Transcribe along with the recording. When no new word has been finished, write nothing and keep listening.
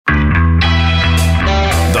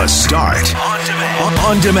The Start. On demand.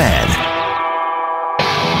 On demand.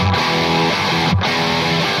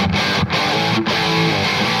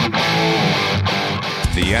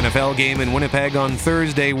 The NFL game in Winnipeg on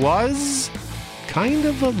Thursday was kind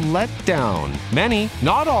of a letdown. Many,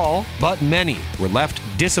 not all, but many were left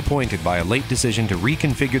disappointed by a late decision to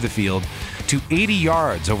reconfigure the field to 80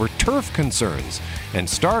 yards over turf concerns and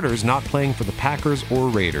starters not playing for the Packers or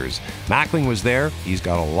Raiders. Mackling was there. He's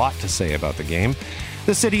got a lot to say about the game.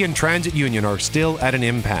 The city and transit union are still at an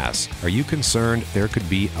impasse. Are you concerned there could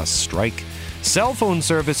be a strike? Cell phone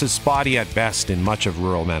service is spotty at best in much of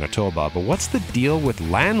rural Manitoba, but what's the deal with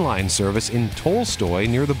landline service in Tolstoi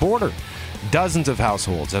near the border? Dozens of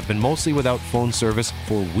households have been mostly without phone service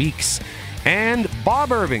for weeks. And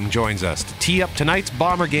Bob Irving joins us to tee up tonight's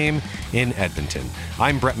Bomber game in Edmonton.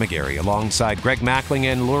 I'm Brett McGarry, alongside Greg Mackling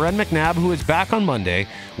and Lauren McNabb, who is back on Monday.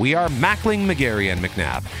 We are Mackling, McGarry, and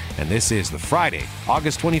McNabb, and this is the Friday,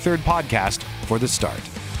 August 23rd podcast for The Start.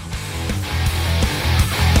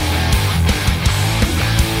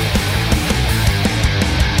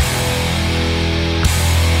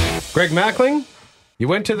 Greg Mackling, you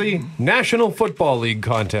went to the National Football League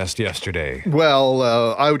contest yesterday. Well,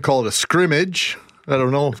 I would call it a scrimmage. I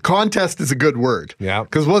don't know. Contest is a good word. Yeah.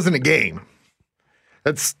 Because it wasn't a game.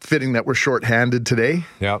 That's fitting that we're shorthanded today.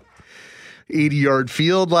 Yeah. 80-yard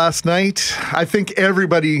field last night. I think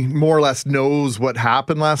everybody more or less knows what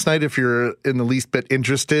happened last night if you're in the least bit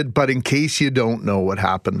interested. But in case you don't know what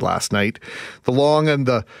happened last night, the long and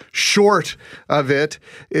the short of it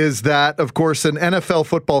is that, of course, an NFL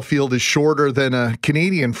football field is shorter than a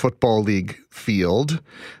Canadian Football League field.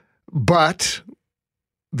 But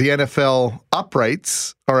the NFL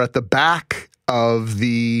uprights are at the back of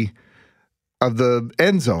the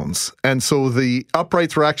end zones. And so the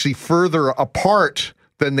uprights were actually further apart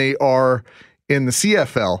than they are in the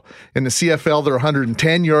CFL. In the CFL, they're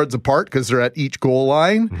 110 yards apart because they're at each goal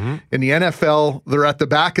line. Mm-hmm. In the NFL, they're at the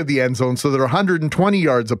back of the end zone, so they're 120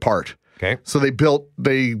 yards apart. Okay. So they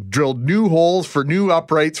drilled new holes for new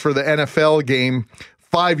uprights for the NFL game,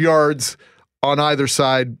 5 yards on either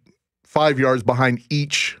side, 5 yards behind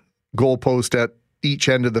each goalpost at each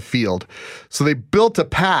end of the field. So they built a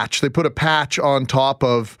patch. They put a patch on top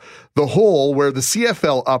of the hole where the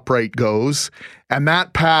CFL upright goes, and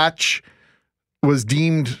that patch was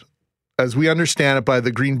deemed, as we understand it, by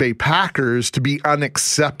the Green Bay Packers to be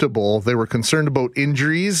unacceptable. They were concerned about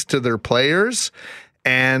injuries to their players,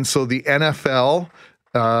 and so the NFL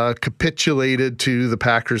capitulated to the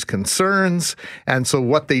Packers' concerns, and so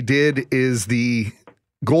what they did is the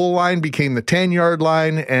goal line became the 10-yard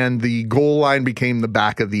line, and the goal line became the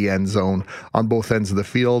back of the end zone on both ends of the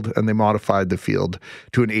field, and they modified the field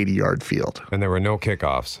to an 80-yard field. And there were no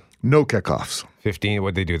kickoffs. No kickoffs. 15,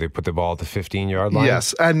 what'd they do? They put the ball at the 15-yard line?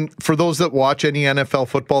 Yes, and for those that watch any NFL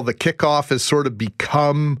football, the kickoff has sort of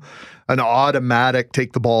become an automatic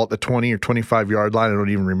take the ball at the 20 or 25-yard line. I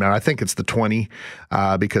don't even remember. I think it's the 20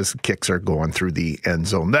 because kicks are going through the end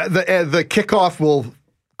zone. The kickoff will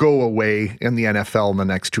go away in the NFL in the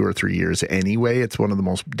next 2 or 3 years anyway. It's one of the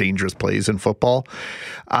most dangerous plays in football.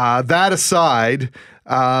 That aside,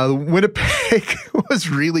 Winnipeg was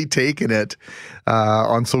really taking it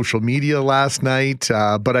on social media last night,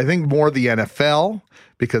 but I think more the NFL,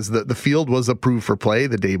 because the field was approved for play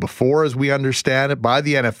the day before, as we understand it, by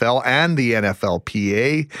the NFL, and the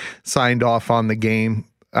NFLPA signed off on the game.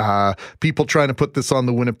 People trying to put this on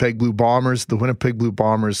the Winnipeg Blue Bombers. The Winnipeg Blue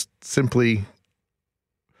Bombers simply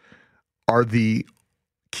are the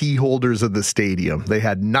key holders of the stadium. They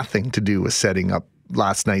had nothing to do with setting up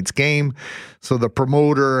last night's game. So the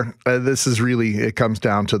promoter, it comes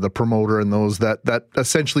down to the promoter and those that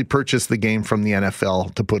essentially purchased the game from the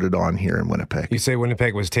NFL to put it on here in Winnipeg. You say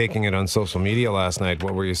Winnipeg was taking it on social media last night.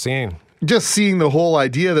 What were you seeing? Just seeing the whole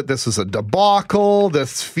idea that this is a debacle,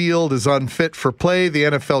 this field is unfit for play, the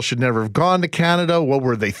NFL should never have gone to Canada. What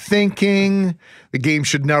were they thinking? The game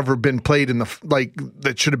should never have been played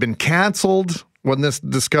that should have been canceled when this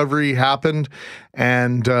discovery happened.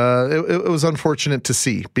 And it was unfortunate to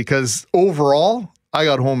see, because overall, I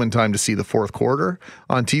got home in time to see the fourth quarter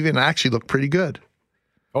on TV, and it actually looked pretty good.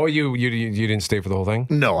 Oh, you didn't stay for the whole thing?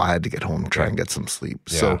 No, I had to get home, try and get some sleep.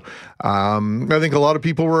 Yeah. So I think a lot of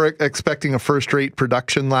people were expecting a first-rate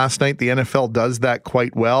production last night. The NFL does that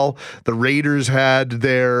quite well. The Raiders had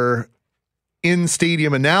their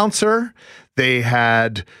in-stadium announcer. They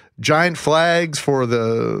had giant flags for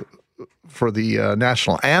the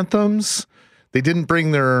national anthems. They didn't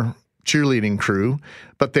bring their cheerleading crew,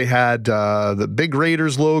 but they had the big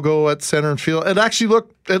Raiders logo at center field. It actually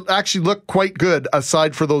looked quite good,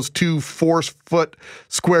 aside for those 2 4-foot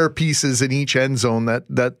square pieces in each end zone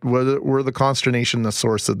that were the consternation, the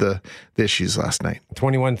source of the issues last night.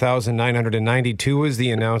 21,992 was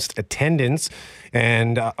the announced attendance.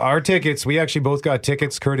 And our tickets, we actually both got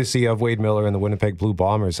tickets courtesy of Wade Miller and the Winnipeg Blue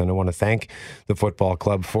Bombers. And I want to thank the football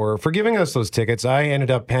club for giving us those tickets. I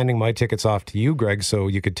ended up handing my tickets off to you, Greg, so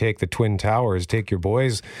you could take the Twin Towers, take your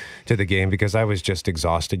boys to the game, because I was just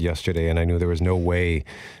exhausted yesterday and I knew there was no way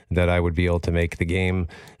that I would be able to make the game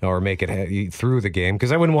or make it through the game,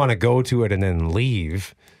 because I wouldn't want to go to it and then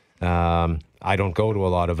leave. I don't go to a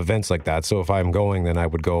lot of events like that. So if I'm going, then I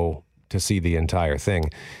would go to see the entire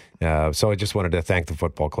thing. So I just wanted to thank the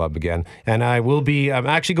football club again. And I'm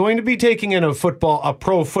actually going to be taking in a pro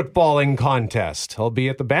footballing contest. I'll be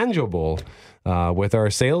at the Banjo Bowl with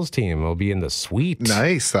our sales team. I'll be in the suite.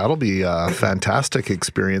 Nice. That'll be a fantastic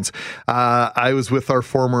experience. I was with our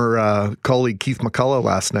former colleague Keith McCullough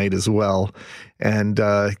last night as well. And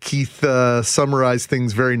Keith summarized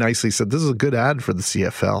things very nicely. He said, this is a good ad for the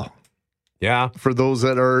CFL. Yeah. For those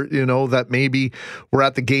that are, that maybe were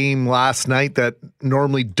at the game last night that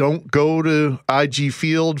normally don't go to IG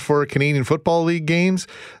Field for Canadian Football League games,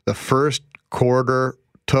 the first quarter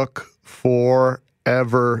took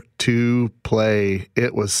forever to play.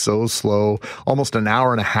 It was so slow, almost an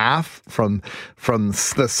hour and a half from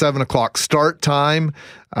the 7 o'clock start time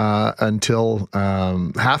until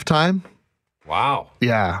halftime. Wow.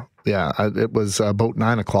 Yeah. It was about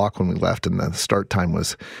 9 o'clock when we left, and the start time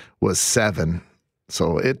was 7.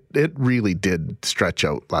 So it really did stretch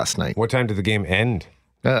out last night. What time did the game end?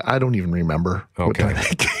 I don't even remember what time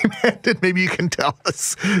the game ended. Maybe you can tell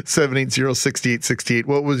us. 780-6868.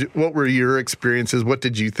 What were your experiences? What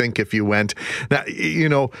did you think if you went? Now,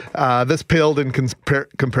 this paled in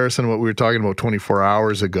comparison to what we were talking about 24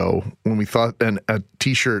 hours ago when we thought a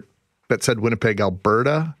T-shirt that said Winnipeg,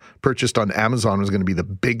 Alberta, purchased on Amazon was going to be the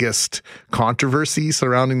biggest controversy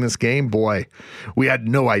surrounding this game. Boy, we had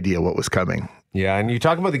no idea what was coming. Yeah, and you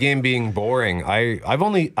talk about the game being boring. I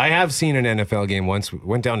have seen an NFL game once.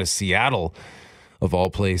 Went down to Seattle, of all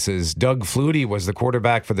places. Doug Flutie was the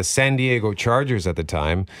quarterback for the San Diego Chargers at the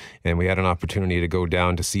time, and we had an opportunity to go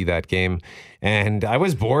down to see that game. And I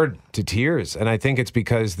was bored to tears, and I think it's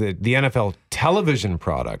because the NFL television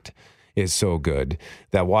product is so good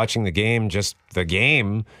that watching the game, just the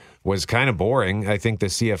game, was kind of boring. I think the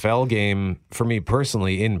CFL game, for me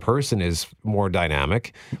personally, in person is more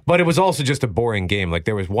dynamic, but it was also just a boring game. Like,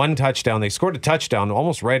 there was one touchdown. They scored a touchdown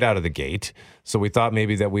almost right out of the gate. So we thought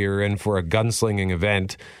maybe that we were in for a gunslinging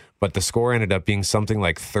event, but the score ended up being something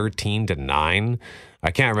like 13-9. I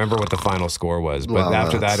can't remember what the final score was, but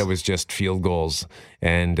after that, it was just field goals,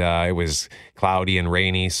 and it was cloudy and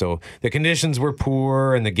rainy. So the conditions were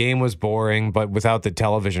poor, and the game was boring. But without the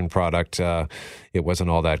television product, it wasn't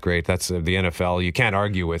all that great. That's the NFL. You can't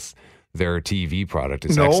argue with their TV product.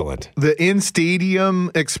 It's excellent. The in-stadium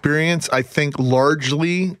experience, I think,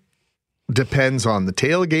 largely depends on the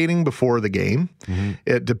tailgating before the game. Mm-hmm.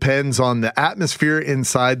 It depends on the atmosphere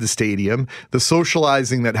inside the stadium, the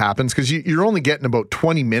socializing that happens, because you're only getting about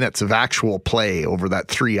 20 minutes of actual play over that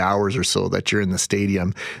 3 hours or so that you're in the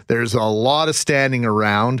stadium. There's a lot of standing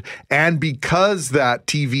around, and because that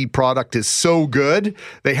TV product is so good,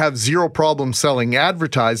 they have zero problem selling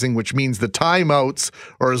advertising, which means the timeouts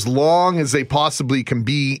are as long as they possibly can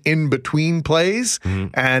be in between plays,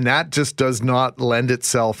 and that just does not lend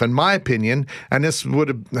itself, in my opinion. And this would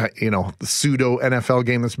have, the pseudo NFL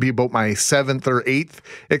game, this would be about my 7th or 8th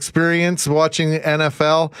experience watching the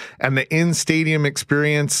NFL, and the in-stadium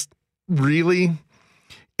experience really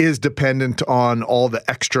is dependent on all the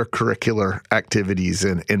extracurricular activities,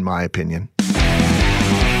 in my opinion.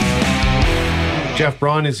 Jeff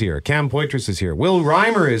Braun is here. Cam Poitras is here. Will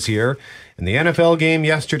Reimer is here. And the NFL game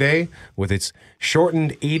yesterday, with its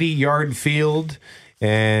shortened 80-yard field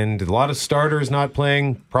and a lot of starters not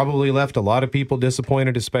playing, probably left a lot of people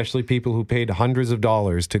disappointed, especially people who paid hundreds of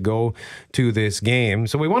dollars to go to this game.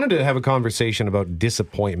 So we wanted to have a conversation about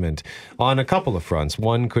disappointment on a couple of fronts.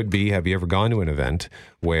 One could be, have you ever gone to an event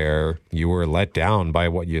where you were let down by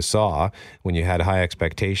what you saw when you had high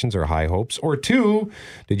expectations or high hopes? Or two,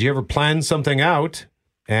 did you ever plan something out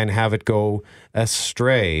and have it go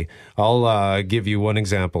astray? I'll give you one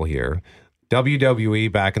example here.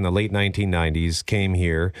 WWE back in the late 1990s came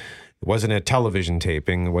here. It wasn't a television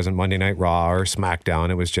taping. It wasn't Monday Night Raw or SmackDown.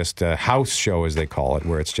 It was just a house show, as they call it,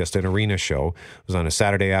 where it's just an arena show. It was on a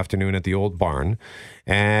Saturday afternoon at the Old Barn.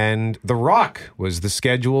 And The Rock was the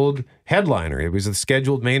scheduled headliner. It was the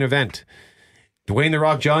scheduled main event. Dwayne The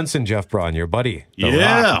Rock Johnson, Jeff Braun, your buddy. The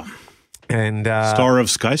Rock. And star of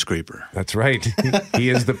Skyscraper. That's right. He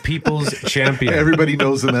is the people's champion. Everybody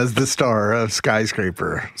knows him as the star of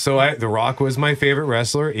Skyscraper. So The Rock was my favorite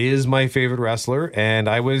wrestler, is my favorite wrestler, and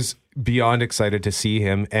I was beyond excited to see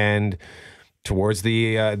him. And towards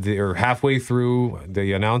or halfway through,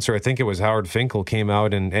 the announcer, I think it was Howard Finkel, came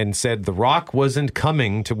out and said The Rock wasn't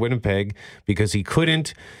coming to Winnipeg because he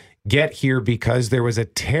couldn't get here because there was a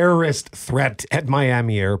terrorist threat at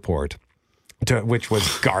Miami Airport. Which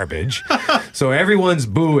was garbage. So everyone's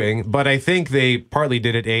booing, but I think they partly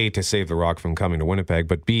did it, A, to save The Rock from coming to Winnipeg,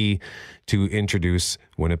 but B, to introduce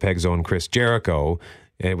Winnipeg's own Chris Jericho.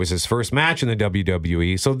 It was his first match in the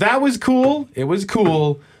WWE. So that was cool. It was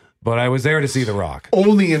cool. But I was there to see The Rock.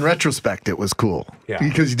 Only in retrospect, it was cool. Yeah.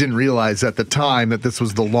 Because you didn't realize at the time that this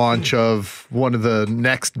was the launch of one of the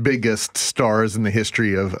next biggest stars in the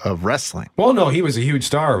history of wrestling. Well, no, he was a huge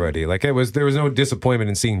star already. There was no disappointment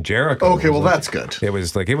in seeing Jericho. Okay, well, that's good. It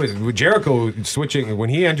was Jericho switching when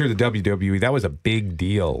he entered the WWE. That was a big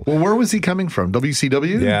deal. Well, where was he coming from?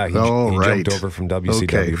 WCW? Yeah, he right. jumped over from WCW.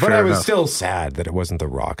 Okay, but I was enough. still sad that it wasn't The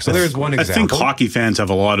Rock. So there's one example. I think hockey fans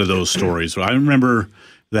have a lot of those stories. I remember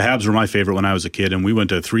the Habs were my favorite when I was a kid, and we went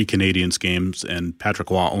to 3 Canadiens games, and Patrick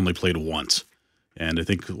Waugh only played once. And I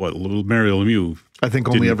think, Mario Lemieux... I think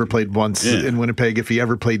only ever played once in Winnipeg, if he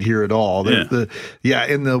ever played here at all. In the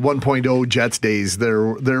 1.0 Jets days,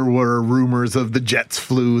 there were rumors of the Jets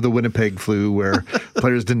flu, the Winnipeg flu, where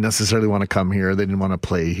players didn't necessarily want to come here. They didn't want to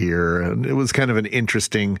play here. And it was kind of an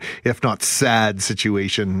interesting, if not sad,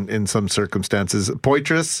 situation in some circumstances.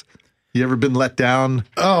 Poitras? You ever been let down?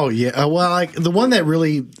 Oh, yeah. Well,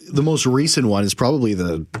 the most recent one is probably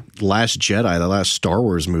The Last Jedi, the last Star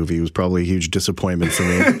Wars movie was probably a huge disappointment for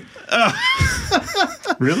me.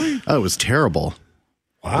 Really? Oh, it was terrible.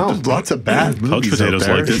 Wow. There's lots of bad movies. Couch Potatoes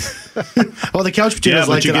liked it. Well, the Couch Potatoes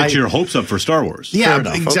liked it. Yeah, but you get your hopes up for Star Wars. Yeah,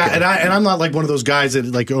 exactly. Okay. And I'm not like one of those guys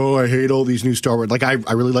that I hate all these new Star Wars. Like I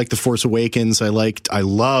really like The Force Awakens. I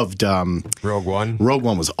loved Rogue One. Rogue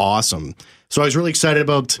One was awesome. So I was really excited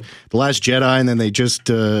about The Last Jedi, and then they just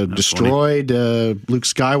destroyed Luke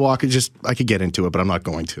Skywalker. I could get into it, but I'm not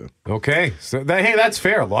going to. Okay, so that's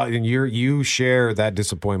fair. And you share that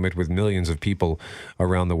disappointment with millions of people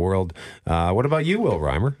around the world. What about you, Will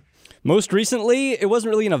Reimer? Most recently, it wasn't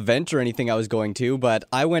really an event or anything I was going to, but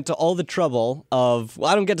I went to all the trouble of,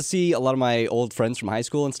 I don't get to see a lot of my old friends from high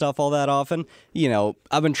school and stuff all that often.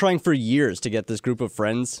 I've been trying for years to get this group of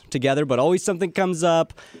friends together, but always something comes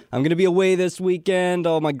up. I'm going to be away this weekend.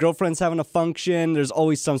 Oh, my girlfriend's having a function. There's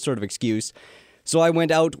always some sort of excuse. So I went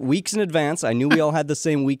out weeks in advance. I knew we all had the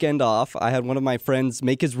same weekend off. I had one of my friends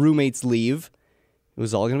make his roommates leave. It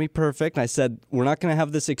was all going to be perfect. And I said, we're not going to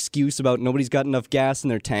have this excuse about nobody's got enough gas in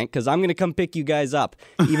their tank because I'm going to come pick you guys up.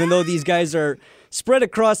 Even though these guys are spread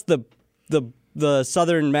across the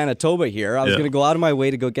southern Manitoba here, I was going to go out of my way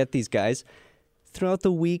to go get these guys. Throughout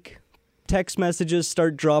the week, text messages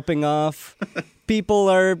start dropping off. People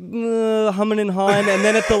are humming and hawing, and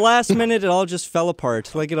then at the last minute, it all just fell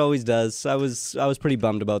apart, like it always does. I was pretty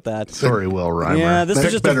bummed about that. Sorry, Will Reimer. Yeah, this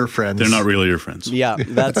is just better friends. They're not really your friends. Yeah,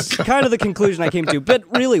 that's kind of the conclusion I came to. But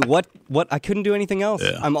really, what I couldn't do anything else.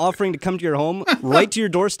 Yeah. I'm offering to come to your home, right to your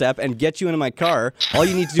doorstep, and get you into my car. All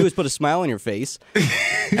you need to do is put a smile on your face,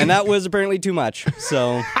 and that was apparently too much.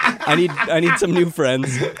 So I need some new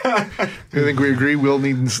friends. I think we agree. Will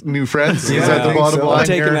needs new friends. Yeah, Is that the bottom line I'm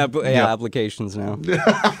taking here? applications now.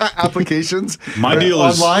 Applications? My deal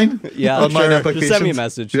is online? Yeah, online sure. applications? Just send me a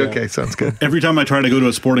message. Yeah. Okay, sounds good. every time I try to go to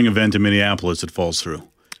a sporting event in Minneapolis, it falls through.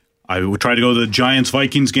 I would try to go to the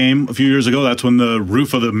Giants-Vikings game a few years ago. That's when the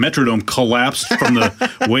roof of the Metrodome collapsed from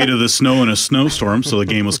the weight of the snow in a snowstorm, so the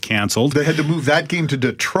game was canceled. They had to move that game to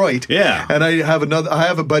Detroit. Yeah. And I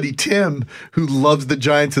have a buddy, Tim, who loves the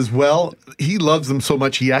Giants as well. He loves them so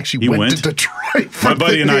much he actually went to Detroit for My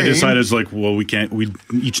buddy the and I game. decided, we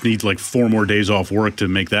each need 4 more days off work to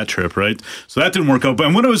make that trip, right? So that didn't work out.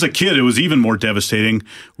 But when I was a kid, it was even more devastating.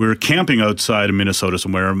 We were camping outside of Minnesota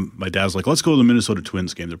somewhere. My dad's like, let's go to the Minnesota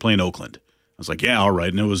Twins game. They're playing Oakland. I was like, yeah, all right.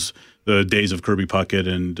 And it was the days of Kirby Puckett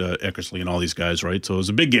and Eckersley and all these guys, right? So it was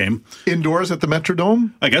a big game. Indoors at the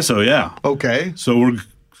Metrodome? I guess so, yeah. Okay. So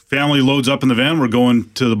family loads up in the van. We're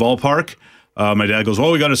going to the ballpark. My dad goes,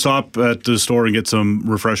 well, we got to stop at the store and get some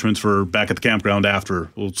refreshments for back at the campground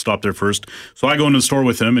after. We'll stop there first. So I go into the store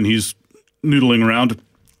with him, and he's noodling around.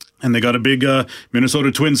 And they got a big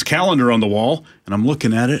Minnesota Twins calendar on the wall, and I'm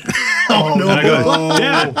looking at it. Oh, no. And I go,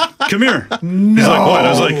 Dad, come here. No. He's like, what? I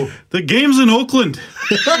was like, the game's in Oakland.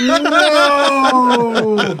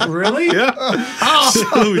 No! Really? Yeah.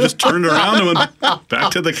 So we just turned around and went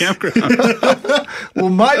back to the campground. Well,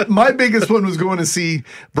 my biggest one was going to see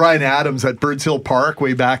Bryan Adams at Birds Hill Park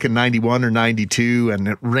way back in 91 or 92, and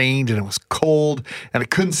it rained and it was cold and I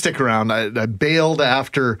couldn't stick around. I bailed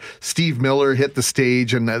after Steve Miller hit the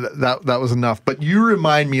stage, and that was enough. But you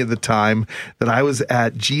remind me of the time that I was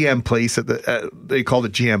at GM Place they called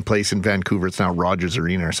it GM Place in Vancouver. It's now Rogers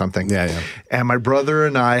Arena or something. Yeah. And my brother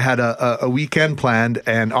and I had a weekend planned,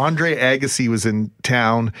 and Andre Agassi was in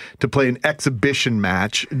town to play an exhibition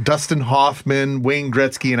match. Dustin Hoffman, Wayne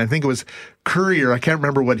Gretzky, and I think it was Courier, I can't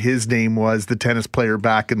remember what his name was, the tennis player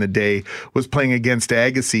back in the day, was playing against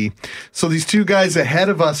Agassi. So these two guys ahead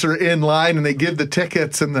of us are in line, and they give the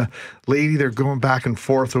tickets, and the lady, they're going back and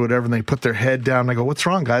forth or whatever, and they put their head down. And I go, "What's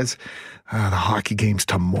wrong, guys?" "The hockey game's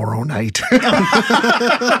tomorrow night."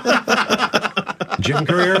 Jim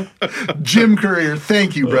Courier? Jim Courier.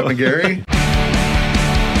 Thank you, Brett McGarry.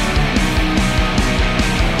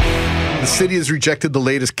 The city has rejected the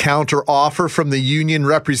latest counter offer from the union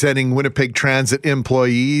representing Winnipeg Transit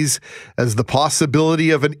employees as the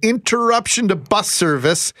possibility of an interruption to bus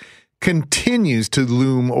service continues to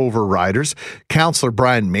loom over riders. Councillor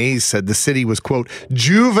Brian Mays said the city was, quote,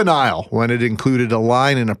 juvenile when it included a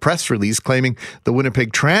line in a press release claiming the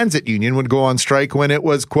Winnipeg Transit Union would go on strike when it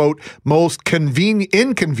was, quote, most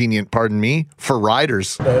inconvenient, for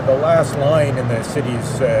riders. The last line in the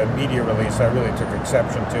city's media release I really took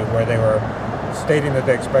exception to, where they were stating that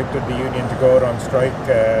they expected the union to go out on strike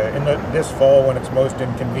this fall when it's most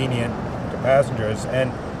inconvenient to passengers.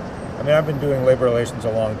 And I mean, I've been doing labor relations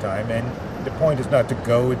a long time, and the point is not to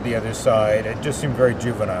go with the other side. It just seemed very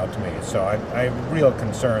juvenile to me. So I have real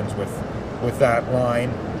concerns with that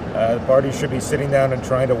line. The parties should be sitting down and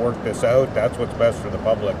trying to work this out. That's what's best for the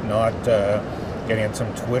public, not getting in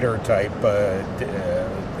some Twitter-type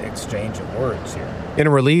exchange of words here. In a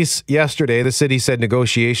release yesterday, the city said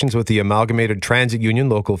negotiations with the Amalgamated Transit Union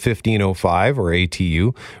Local 1505, or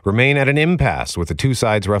ATU, remain at an impasse, with the two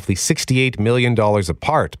sides roughly $68 million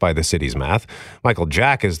apart by the city's math. Michael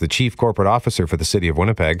Jack is the chief corporate officer for the city of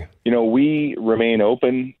Winnipeg. You know, we remain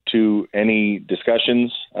open to any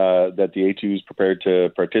discussions that the ATU is prepared to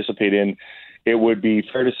participate in. It would be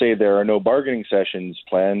fair to say there are no bargaining sessions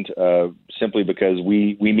planned simply because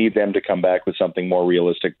we need them to come back with something more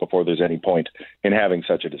realistic before there's any point in having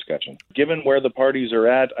such a discussion. Given where the parties are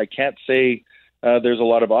at, I can't say there's a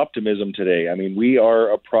lot of optimism today. I mean, we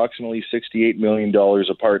are approximately $68 million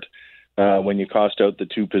apart when you cost out the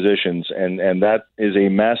two positions, and that is a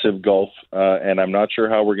massive gulf, and I'm not sure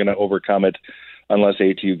how we're going to overcome it unless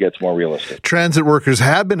ATU gets more realistic. Transit workers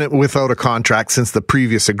have been without a contract since the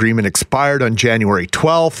previous agreement expired on January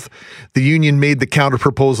 12th. The union made the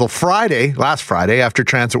counter-proposal last Friday, after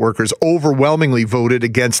transit workers overwhelmingly voted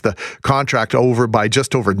against the contract by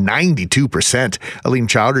just over 92%. Aleem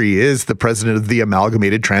Chowdhury is the president of the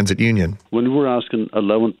Amalgamated Transit Union. When we were asking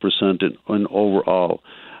 11% in overall,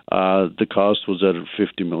 the cost was at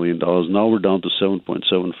 $50 million. Now we're down to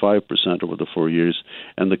 7.75% over the 4 years,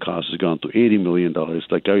 and the cost has gone to $80 million.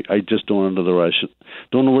 Like, I just don't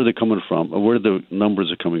know where they're coming from, or where the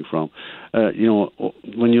numbers are coming from.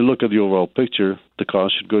 When you look at the overall picture, the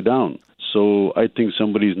cost should go down. So I think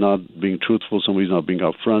somebody's not being truthful, somebody's not being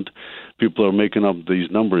upfront. People are making up these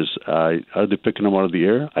numbers. Are they picking them out of the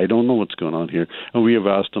air? I don't know what's going on here. And we have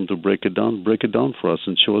asked them to break it down for us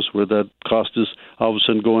and show us where that cost is all of a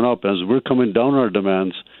sudden going up. As we're coming down our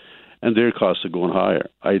demands and their costs are going higher.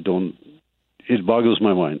 It boggles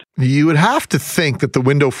my mind. You would have to think that the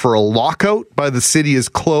window for a lockout by the city is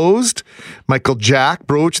closed. Michael Jack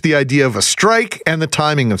broached the idea of a strike and the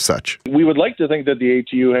timing of such. We would like to think that the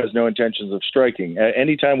ATU has no intentions of striking.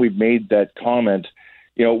 Anytime we've made that comment,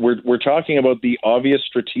 you know, we're talking about the obvious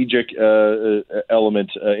strategic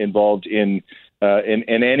element involved in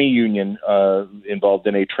any union involved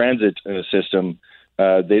in a transit system.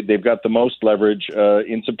 They've got the most leverage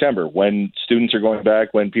in September when students are going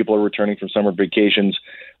back, when people are returning from summer vacations.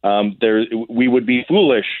 We would be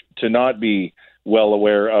foolish to not be well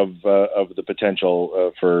aware of the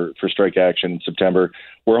potential for strike action in September.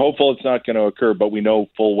 We're hopeful it's not going to occur, but we know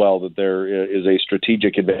full well that there is a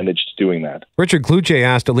strategic advantage to doing that. Richard Kluche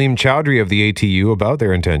asked Aleem Chowdhury of the ATU about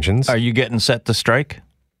their intentions. Are you getting set to strike?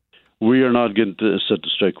 We are not getting set to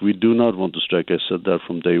strike. We do not want to strike. I said that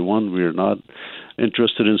from day one. We are not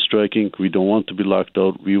interested in striking. We don't want to be locked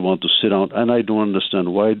out. We want to sit down. And I don't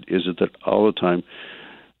understand why is it that all the time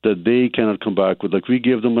that they cannot come back with, like, we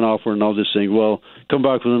give them an offer and now they're saying, well, come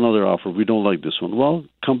back with another offer. We don't like this one. Well,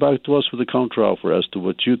 come back to us with a counter offer as to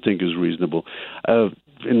what you think is reasonable.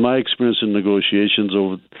 In my experience in negotiations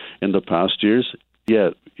in the past years,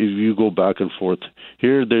 Yeah, if you go back and forth.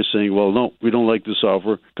 Here they're saying, well, no, we don't like this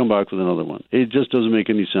offer. Come back with another one. It just doesn't make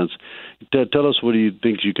any sense. Tell us what do you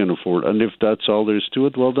think you can afford. And if that's all there is to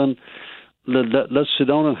it, well, then let's sit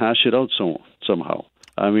down and hash it out somehow.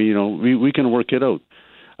 I mean, we can work it out.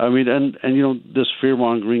 I mean, and this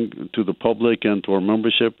fear-mongering to the public and to our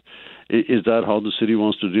membership, is that how the city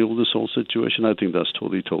wants to deal with this whole situation? I think that's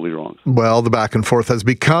totally wrong. Well, the back and forth has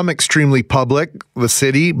become extremely public. The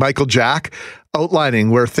city, Michael Jack, outlining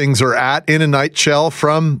where things are at in a nutshell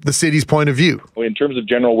from the city's point of view. In terms of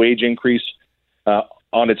general wage increase,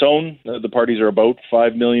 on its own, the parties are about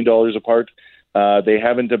 $5 million apart. They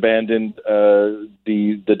haven't abandoned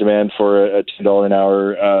the demand for a $10 an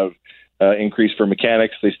hour increase for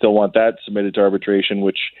mechanics. They still want that submitted to arbitration,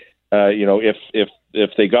 which, if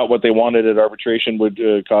they got what they wanted at arbitration, would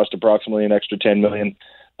cost approximately an extra $10 million.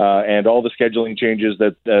 And all the scheduling changes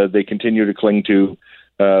that they continue to cling to,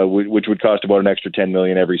 which would cost about an extra $10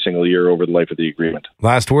 million every single year over the life of the agreement.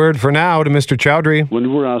 Last word for now to Mr. Chowdhury.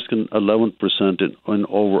 When we're asking 11% in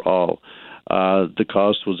overall, the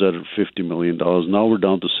cost was at $50 million. Now we're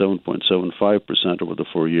down to 7.75% over the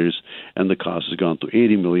 4 years, and the cost has gone to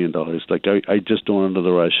 $80 million. Like I just don't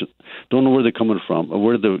know where they're coming from, or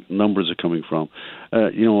where the numbers are coming from.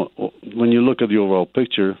 When you look at the overall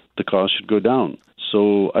picture, the cost should go down.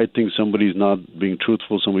 So I think somebody's not being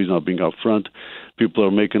truthful, somebody's not being upfront. People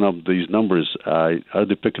are making up these numbers. Are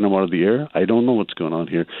they picking them out of the air? I don't know what's going on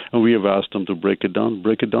here. And we have asked them to break it down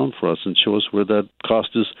for us and show us where that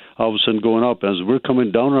cost is all of a sudden going up. As we're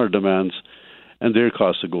coming down our demands and their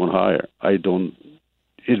costs are going higher.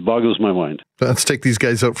 It boggles my mind. Let's take these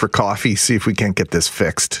guys out for coffee, see if we can't get this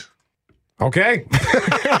fixed. Okay.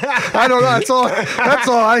 I don't know. That's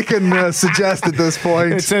all I can suggest at this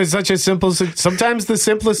point. It's such a simple. Sometimes the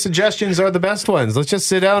simplest suggestions are the best ones. Let's just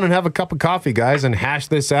sit down and have a cup of coffee, guys, and hash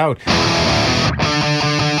this out.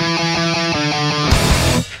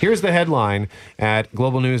 Here's the headline at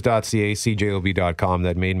globalnews.ca, cjob.com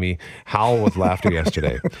that made me howl with laughter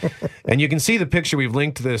yesterday. And you can see the picture. We've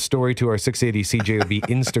linked the story to our 680 CJOB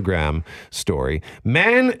Instagram story.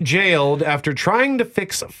 Man jailed after trying to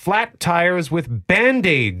fix flat tires with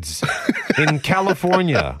Band-Aids in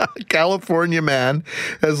California. California man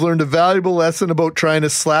has learned a valuable lesson about trying to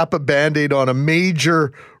slap a Band-Aid on a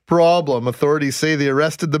major problem. Authorities say they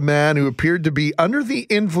arrested the man who appeared to be under the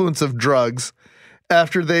influence of drugs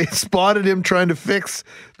after they spotted him trying to fix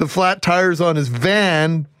the flat tires on his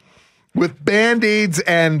van with Band-Aids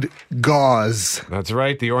and gauze. That's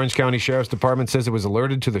right. The Orange County Sheriff's Department says it was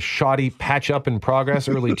alerted to the shoddy patch-up in progress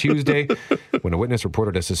early Tuesday when a witness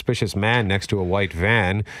reported a suspicious man next to a white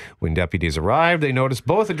van. When deputies arrived, they noticed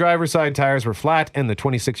both the driver's side tires were flat and the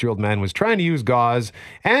 26-year-old man was trying to use gauze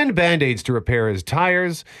and Band-Aids to repair his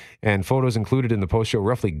tires. And photos included in the post show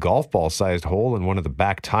roughly golf ball-sized hole in one of the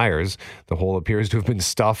back tires. The hole appears to have been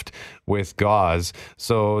stuffed with gauze.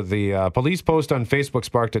 So the police post on Facebook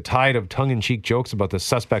sparked a tide of tongue-in-cheek jokes about the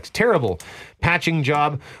suspect's terrible patching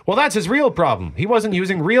job. Well, that's his real problem. He wasn't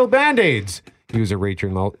using real Band-Aids. User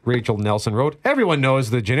Rachel Nelson wrote, "Everyone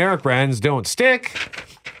knows the generic brands don't stick."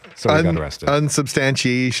 So he got arrested.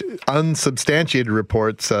 Unsubstantiated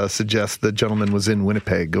reports suggest the gentleman was in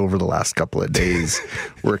Winnipeg over the last couple of days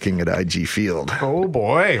working at IG Field. Oh,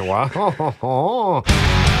 boy. Wow.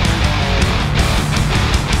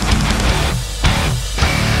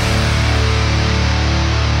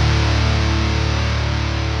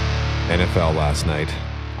 NFL last night.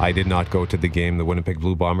 I did not go to the game. The Winnipeg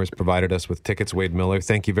Blue Bombers provided us with tickets. Wade Miller,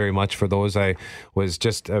 thank you very much for those. I've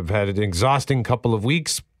had an exhausting couple of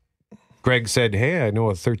weeks. Greg said, hey, I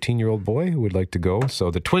know a 13-year-old boy who would like to go.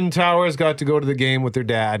 So the Twin Towers got to go to the game with their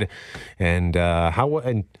dad. And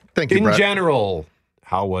Thank you, Brett. General,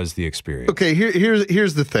 how was the experience? Okay,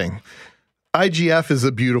 here's the thing. IGF is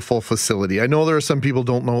a beautiful facility. I know there are some people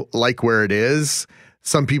don't like where it is.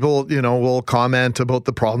 Some people, will comment about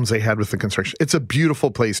the problems they had with the construction. It's a beautiful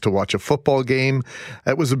place to watch a football game.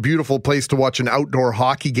 It was a beautiful place to watch an outdoor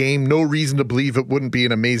hockey game. No reason to believe it wouldn't be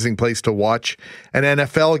an amazing place to watch an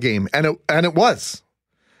NFL game. And it was.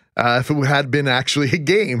 If it had been actually a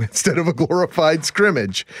game instead of a glorified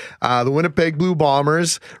scrimmage. The Winnipeg Blue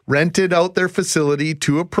Bombers rented out their facility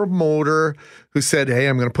to a promoter who said, hey,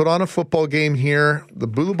 I'm going to put on a football game here. The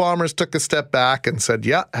Blue Bombers took a step back and said,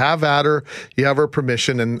 yeah, have at her. You have our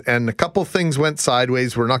permission. And a couple things went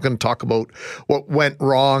sideways. We're not going to talk about what went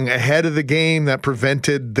wrong ahead of the game that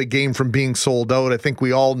prevented the game from being sold out. I think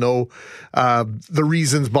we all know the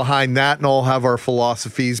reasons behind that and all have our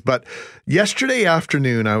philosophies. But yesterday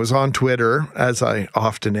afternoon, I was on Twitter, as I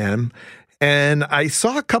often am, And I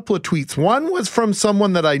saw a couple of tweets. One was from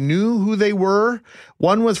someone that I knew who they were.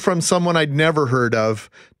 One was from someone I'd never heard of,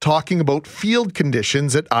 talking about field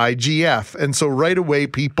conditions at IGF. And so right away,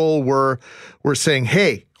 people were saying,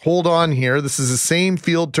 hey, hold on here. This is the same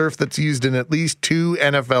field turf that's used in at least 2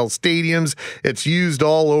 NFL stadiums. It's used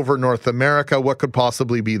all over North America. What could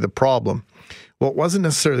possibly be the problem? Well, it wasn't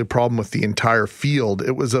necessarily a problem with the entire field.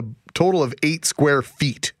 It was a total of 8 square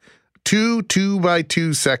feet, 2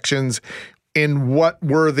 2x2 sections in what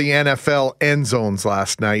were the NFL end zones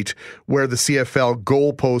last night, where the CFL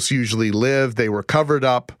goalposts usually live. They were covered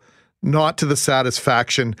up, not to the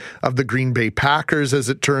satisfaction of the Green Bay Packers, as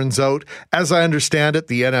it turns out. As I understand it,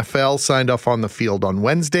 the NFL signed off on the field on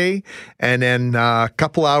Wednesday, and then a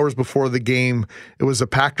couple hours before the game, it was a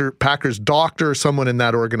Packers doctor or someone in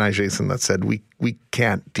that organization that said, we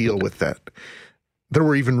can't deal with that. There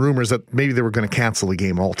were even rumors that maybe they were going to cancel the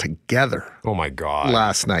game altogether. Oh, my God.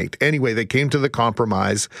 Last night. Anyway, they came to the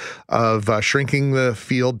compromise of shrinking the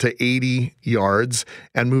field to 80 yards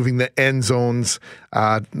and moving the end zones,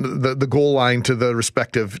 the goal line to the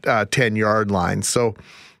respective 10-yard lines. So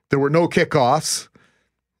there were no kickoffs.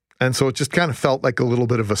 And so it just kind of felt like a little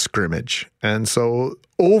bit of a scrimmage. And so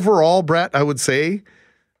overall, Brett, I would say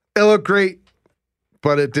it looked great,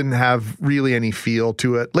 but it didn't have really any feel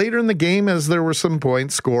to it. Later in the game, as there were some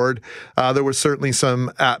points scored, there was certainly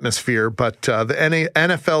some atmosphere, but the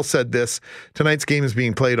NFL said this: tonight's game is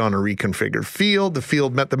being played on a reconfigured field. The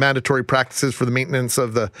field met the mandatory practices for the maintenance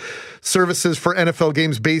of the services for NFL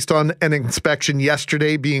games based on an inspection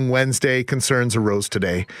yesterday, being Wednesday. Concerns arose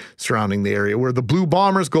today surrounding the area where the Blue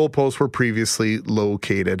Bombers goalposts were previously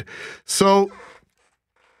located. So,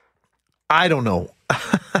 I don't know.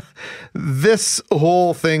 This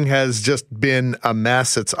whole thing has just been a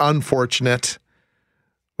mess. It's unfortunate.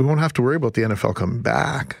 We won't have to worry about the NFL coming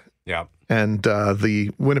back. Yeah. And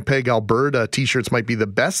the Winnipeg, Alberta t-shirts might be the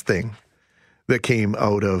best thing that came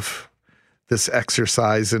out of this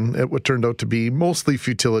exercise, and it turned out to be mostly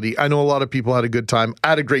futility. I know a lot of people had a good time. I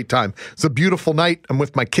had a great time. It's a beautiful night. I'm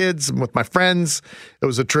with my kids. I'm with my friends. It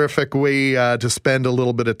was a terrific way to spend a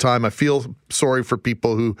little bit of time. I feel sorry for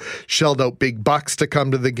people who shelled out big bucks to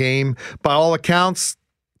come to the game. By all accounts,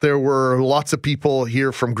 there were lots of people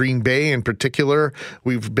here from Green Bay in particular.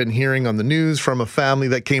 We've been hearing on the news from a family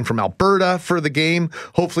that came from Alberta for the game.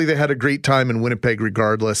 Hopefully they had a great time in Winnipeg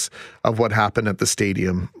regardless of what happened at the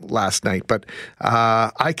stadium last night. But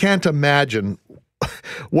I can't imagine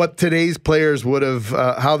what today's players would have,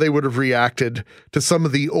 how they would have reacted to some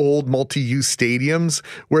of the old multi-use stadiums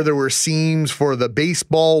where there were seams for the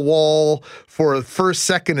baseball wall, for first,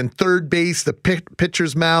 second, and third base, the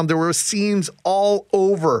pitcher's mound. There were seams all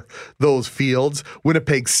over those fields.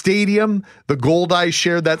 Winnipeg Stadium, the Goldeyes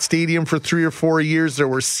shared that stadium for 3 or 4 years. There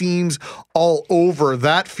were seams all over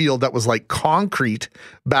that field that was like concrete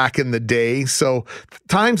back in the day. So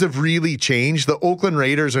times have really changed. The Oakland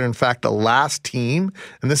Raiders are in fact the last team,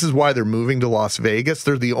 and this is why they're moving to Las Vegas.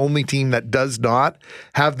 They're the only team that does not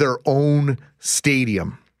have their own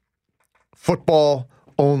stadium. Football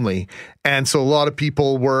only. And so a lot of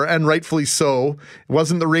people were, and rightfully so, it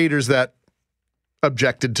wasn't the Raiders that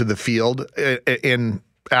objected to the field in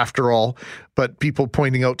after all, but people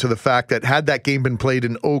pointing out to the fact that had that game been played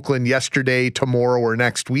in Oakland yesterday, tomorrow, or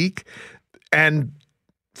next week, and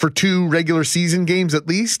for 2 regular season games at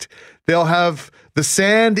least, they'll have the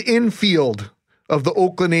sand infield of the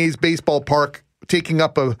Oakland A's baseball park taking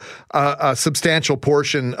up a substantial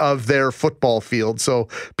portion of their football field. So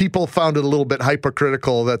people found it a little bit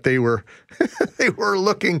hypocritical that they were they were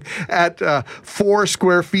looking at 4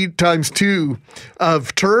 square feet times 2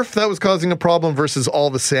 of turf that was causing a problem versus all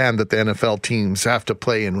the sand that the NFL teams have to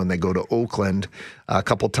play in when they go to Oakland a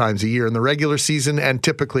couple times a year in the regular season and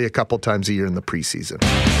typically a couple times a year in the preseason.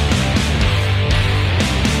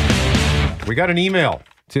 We got an email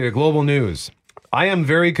to Global News. I am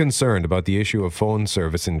very concerned about the issue of phone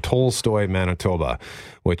service in Tolstoi, Manitoba,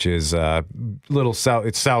 which is little south.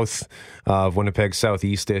 It's south of Winnipeg,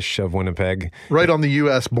 southeast-ish of Winnipeg. Right on the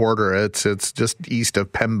U.S. border. It's just east of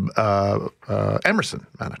Emerson,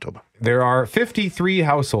 Manitoba. There are 53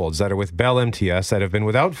 households that are with Bell MTS that have been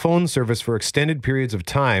without phone service for extended periods of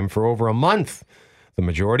time for over a month. The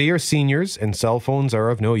majority are seniors, and cell phones are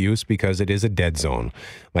of no use because it is a dead zone.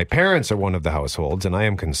 My parents are one of the households, and I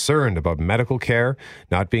am concerned about medical care,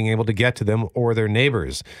 not being able to get to them or their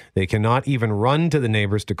neighbors. They cannot even run to the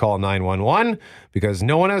neighbors to call 911 because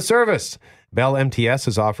no one has service. Bell MTS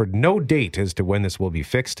has offered no date as to when this will be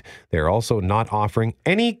fixed. They're also not offering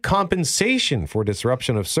any compensation for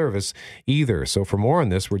disruption of service either. So for more on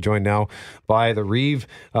this, we're joined now by the Reeve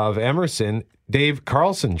of Emerson, Dave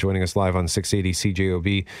Carlson, joining us live on 680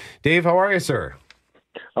 CJOB. Dave, how are you, sir?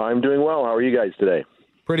 I'm doing well. How are you guys today?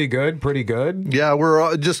 Pretty good. Yeah,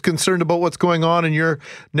 we're just concerned about what's going on in your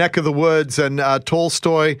neck of the woods. And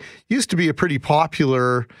Tolstoi used to be a pretty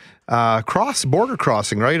popular border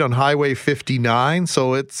crossing, right, on Highway 59.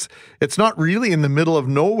 So it's not really in the middle of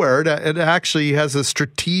nowhere. It actually has a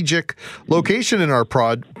strategic location in our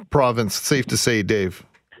province, safe to say, Dave.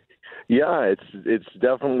 Yeah, it's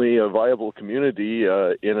definitely a viable community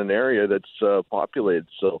in an area that's populated.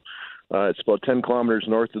 So it's about 10 kilometers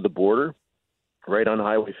north of the border, right on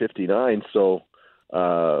Highway 59. So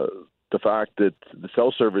the fact that the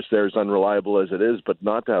cell service there is unreliable as it is, but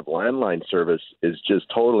not to have landline service is just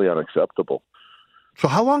totally unacceptable. So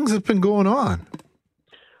how long has it been going on?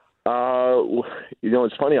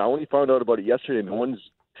 It's funny. I only found out about it yesterday.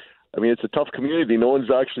 It's a tough community. No one's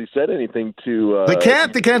actually said anything to... They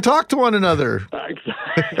can't talk to one another.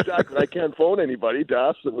 Exactly. I can't phone anybody to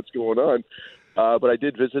ask them what's going on. But I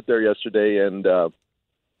did visit there yesterday, and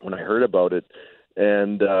when I heard about it,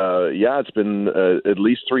 and it's been at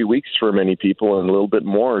least 3 weeks for many people and a little bit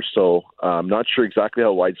more. So I'm not sure exactly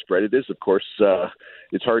how widespread it is. Of course,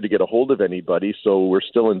 it's hard to get a hold of anybody. So we're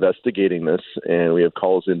still investigating this, and we have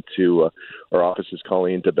calls into our office is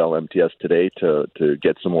calling into Bell MTS today to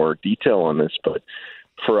get some more detail on this. But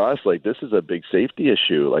for us, this is a big safety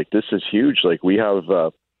issue. This is huge. We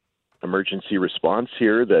have emergency response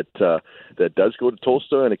here that does go to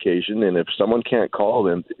Tolstoi on occasion, and if someone can't call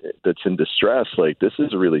them that's in distress, this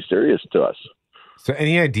is really serious to us. So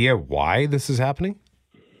any idea why this is happening?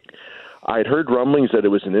 I'd heard rumblings that it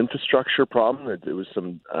was an infrastructure problem, that there was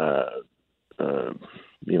some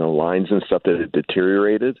lines and stuff that had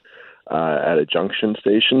deteriorated at a junction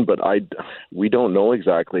station, but we don't know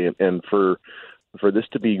exactly. And for this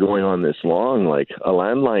to be going on this long, a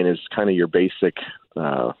landline is kind of your basic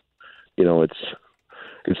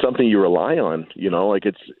it's something you rely on,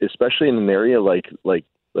 it's especially in an area like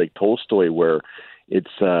Tolstoi, where it's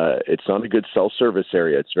not a good cell service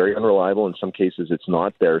area. It's very unreliable. In some cases, it's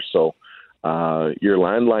not there. So your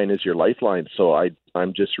landline is your lifeline. So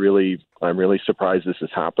I'm really surprised this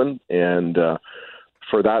has happened. And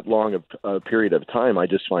for that long a period of time, I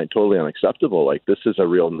just find totally unacceptable. This is a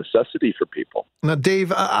real necessity for people. Now,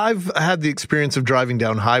 Dave, I've had the experience of driving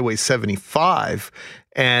down Highway 75,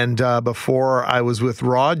 and before I was with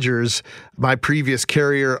Rogers, my previous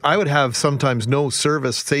carrier, I would have sometimes no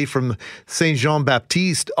service, say from Saint Jean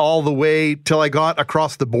Baptiste all the way till I got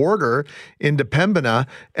across the border into Pembina.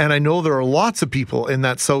 And I know there are lots of people in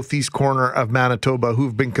that southeast corner of Manitoba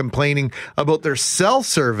who've been complaining about their cell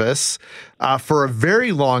service for a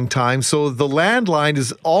very long time. So the landline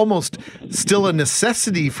is almost still a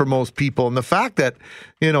necessity for most people. And the fact that,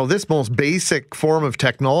 this most basic form of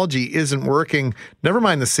technology isn't working, never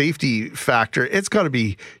mind the safety factor, it's got to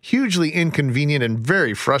be hugely inconvenient and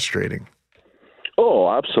very frustrating. Oh,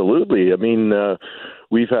 absolutely.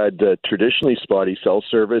 We've had traditionally spotty cell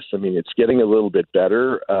service. It's getting a little bit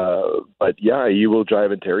better, but yeah, you will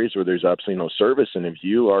drive into areas where there's absolutely no service. And if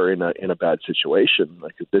you are in a bad situation,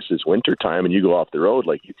 like if this is winter time and you go off the road,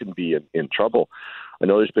 you can be in trouble. I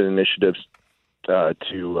know there's been initiatives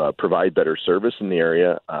to provide better service in the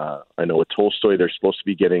area. I know with Tolstoi, they're supposed to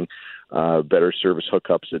be getting better service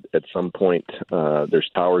hookups at some point. There's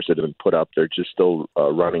towers that have been put up. They're just still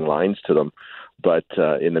running lines to them. But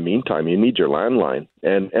in the meantime, you need your landline.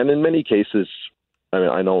 And in many cases,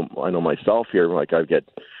 I know myself here, I get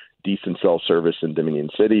decent cell service in Dominion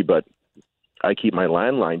City, but I keep my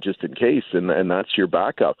landline just in case, and that's your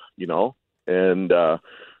backup, And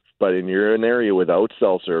but in you're an area without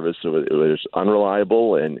cell service, so it was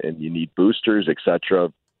unreliable, and you need boosters,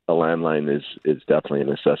 etc. A landline is definitely a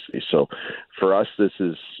necessity. So for us, this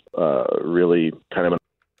is really kind of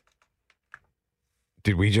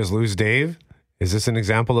Did we just lose Dave? Is this an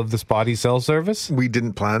example of the spotty cell service? We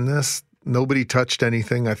didn't plan this. Nobody touched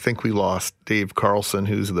anything. I think we lost Dave Carlson,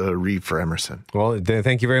 who's the Reeve for Emerson. Well,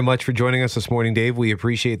 thank you very much for joining us this morning, Dave. We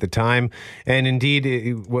appreciate the time. And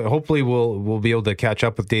indeed, hopefully we'll be able to catch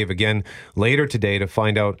up with Dave again later today to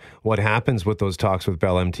find out what happens with those talks with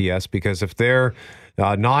Bell MTS, because if they're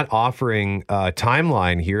not offering a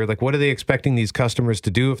timeline here, what are they expecting these customers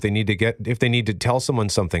to do if they need to tell someone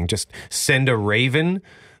something? Just send a raven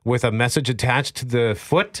with a message attached to the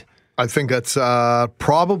foot? I think that's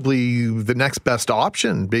probably the next best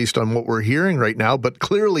option based on what we're hearing right now, but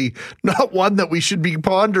clearly not one that we should be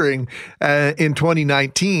pondering in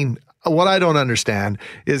 2019. What I don't understand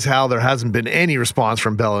is how there hasn't been any response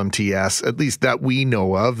from Bell MTS, at least that we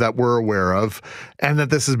know of, that we're aware of, and that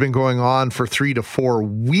this has been going on for 3 to 4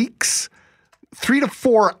 weeks. 3 to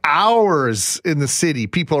 4 hours in the city.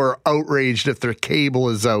 People are outraged if their cable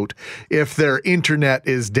is out, if their internet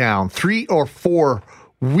is down. 3 or 4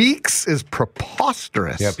 weeks is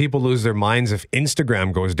preposterous. Yeah, people lose their minds if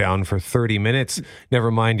Instagram goes down for 30 minutes. Never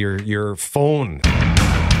mind your phone.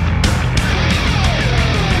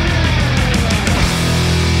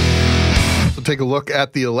 Take a look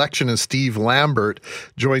at the election as Steve Lambert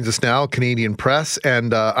joins us now, Canadian Press,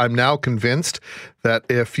 and I'm now convinced that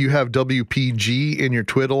if you have WPG in your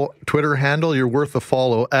Twitter handle, you're worth a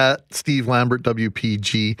follow at Steve Lambert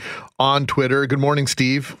WPG on Twitter. Good morning,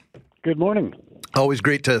 Steve. Good morning. Always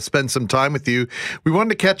great to spend some time with you. We wanted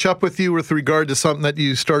to catch up with you with regard to something that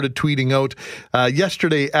you started tweeting out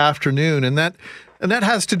yesterday afternoon, and that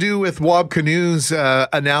has to do with Wab Kinu's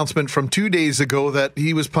announcement from 2 days ago that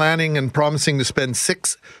he was planning and promising to spend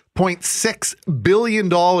 $6.6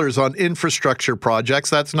 billion on infrastructure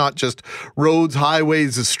projects. That's not just roads,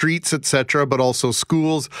 highways, streets, etc., but also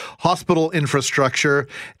schools, hospital infrastructure.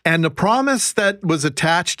 And the promise that was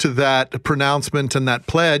attached to that pronouncement and that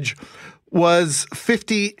pledge was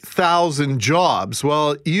 50,000 jobs.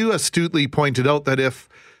 Well, you astutely pointed out that if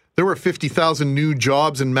there were 50,000 new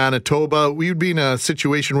jobs in Manitoba, we would be in a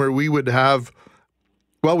situation where we'd have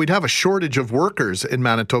a shortage of workers in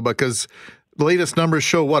Manitoba, because the latest numbers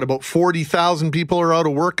show, about 40,000 people are out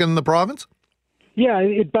of work in the province? Yeah,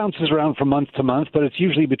 it bounces around from month to month, but it's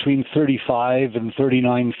usually between 35 and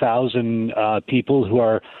 39,000 people who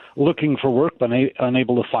are looking for work but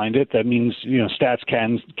unable to find it. That means, Stats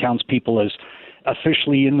counts people as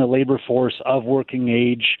officially in the labor force of working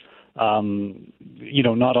age,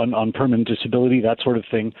 not on permanent disability, that sort of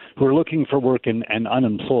thing, who are looking for work and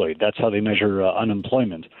unemployed. That's how they measure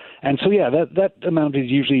unemployment. And so, that amount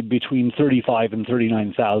is usually between 35 and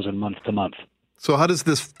 39,000 month to month. So how does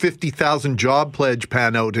this 50,000 job pledge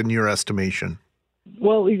pan out in your estimation?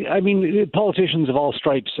 Well, I mean, politicians of all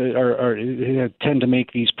stripes tend to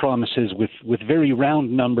make these promises with very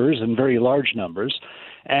round numbers and very large numbers.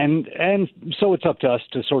 And so it's up to us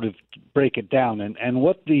to sort of break it down. And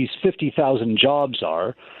what these 50,000 jobs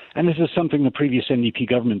are, and this is something the previous NDP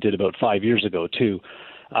government did about 5 years ago too.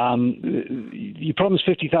 You promise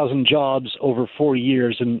 50,000 jobs over 4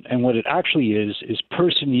 years, and what it actually is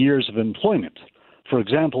person years of employment. For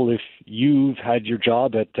example, if you've had your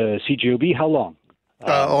job at CGOB, how long?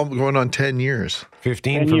 Going on 10 years.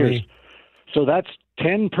 15 10 for years. me. So that's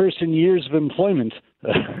 10 person years of employment.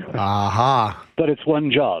 Aha. But it's one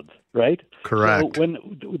job, right? Correct. So when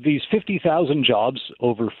these 50,000 jobs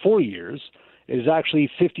over 4 years is actually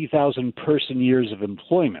 50,000 person years of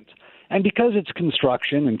employment. And because it's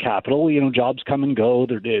construction and capital, jobs come and go.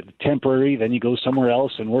 They're temporary. Then you go somewhere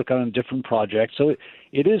else and work on a different project. So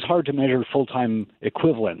it is hard to measure full-time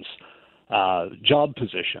equivalents, job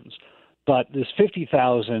positions. But this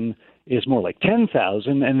 50,000 is more like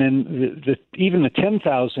 10,000. And then even the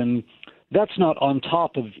 10,000, that's not on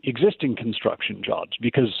top of existing construction jobs,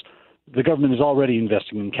 because the government is already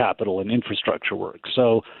investing in capital and infrastructure work.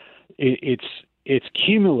 So it's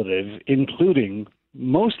cumulative,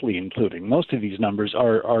 most of these numbers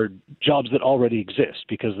are jobs that already exist,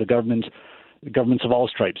 because the governments of all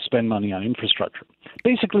stripes spend money on infrastructure.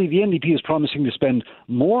 Basically, the NDP is promising to spend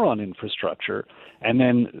more on infrastructure, and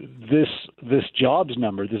then this jobs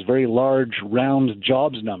number, this very large round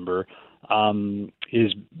jobs number,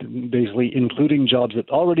 is basically including jobs that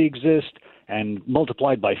already exist and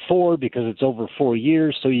multiplied by 4 because it's over 4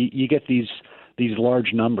 years. So you get these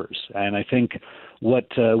large numbers, and I think what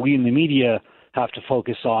we in the media have to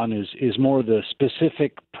focus on is more the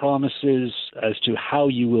specific promises as to how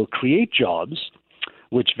you will create jobs,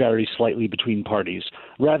 which vary slightly between parties,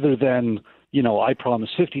 rather than, I promise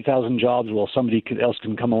 50,000 jobs, well, somebody else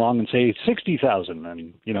can come along and say 60,000,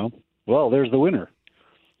 and, well, there's the winner.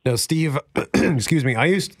 Now, Steve, excuse me, I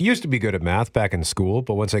used to be good at math back in school,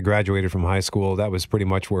 but once I graduated from high school, that was pretty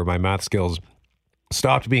much where my math skills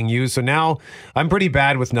stopped being used. So now I'm pretty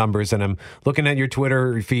bad with numbers, and I'm looking at your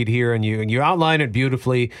Twitter feed here, and you outline it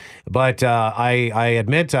beautifully. But I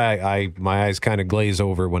admit my eyes kind of glaze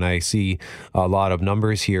over when I see a lot of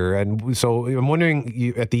numbers here. And so I'm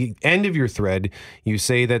wondering, at the end of your thread, you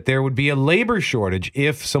say that there would be a labor shortage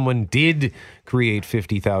if someone did create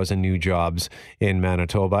 50,000 new jobs in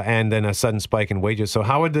Manitoba, and then a sudden spike in wages. So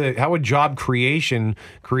how would job creation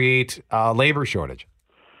create a labor shortage?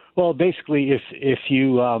 Well, basically, if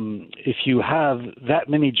you have that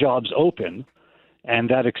many jobs open, and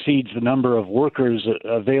that exceeds the number of workers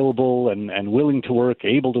available and willing to work,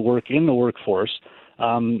 able to work in the workforce,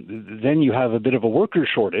 then you have a bit of a worker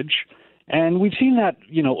shortage. And we've seen that,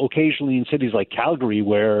 occasionally in cities like Calgary,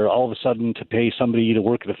 where all of a sudden to pay somebody to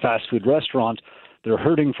work at a fast food restaurant, they're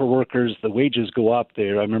hurting for workers. The wages go up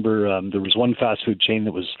there. I remember there was one fast food chain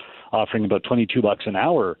that was offering about $22 an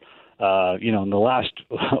hour, in the last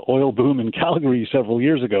oil boom in Calgary several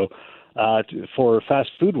years ago, for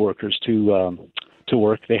fast food workers to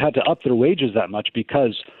work. They had to up their wages that much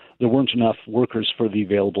because there weren't enough workers for the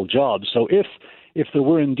available jobs. So if there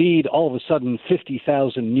were indeed all of a sudden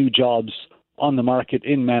 50,000 new jobs on the market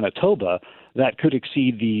in Manitoba, that could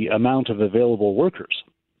exceed the amount of available workers.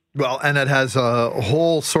 Well, and it has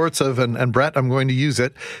whole sorts of, and Brett, I'm going to use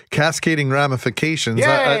it, cascading ramifications.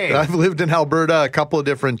 I've lived in Alberta a couple of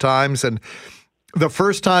different times, and the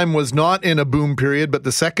first time was not in a boom period, but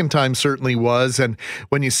the second time certainly was. And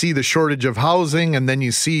when you see the shortage of housing, and then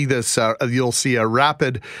you see this, you'll see a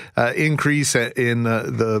rapid increase in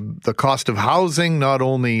the cost of housing. Not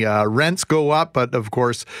only rents go up, but of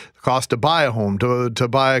course, the cost to buy a home, to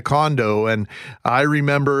buy a condo. And I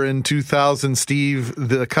remember in 2000, Steve,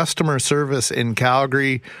 the customer service in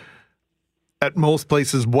Calgary at most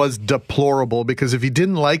places was deplorable, because if you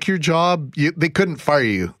didn't like your job, they couldn't fire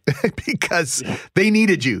you because they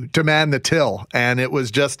needed you to man the till. And it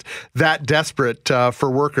was just that desperate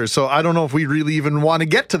for workers. So I don't know if we really even want to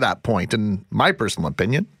get to that point, in my personal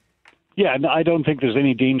opinion. Yeah, and I don't think there's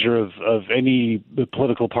any danger of any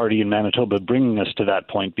political party in Manitoba bringing us to that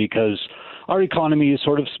point, because our economy is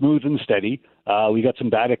sort of smooth and steady. We got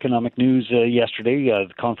some bad economic news yesterday.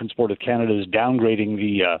 The Conference Board of Canada is downgrading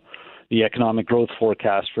the economic growth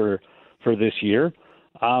forecast for this year.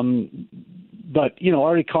 But,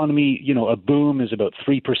 our economy, a boom is about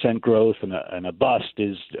 3% growth and a bust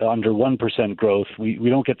is under 1% growth. We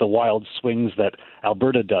don't get the wild swings that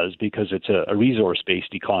Alberta does because it's a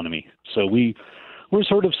resource-based economy. So we're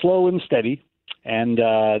sort of slow and steady, and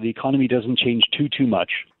the economy doesn't change too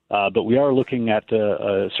much. But we are looking at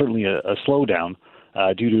certainly a slowdown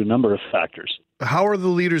due to a number of factors. How are the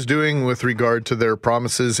leaders doing with regard to their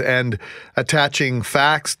promises and attaching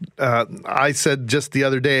facts? I said just the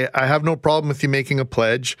other day, I have no problem with you making a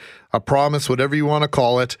pledge, a promise, whatever you want to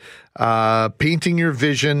call it, painting your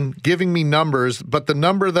vision, giving me numbers, but the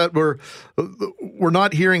number that we're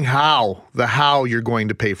not hearing how you're going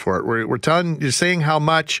to pay for it. We're telling, you're saying how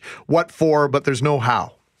much, what for, but there's no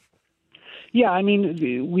how. Yeah, I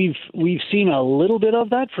mean, we've seen a little bit of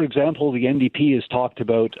that. For example, the NDP has talked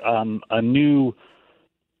about a new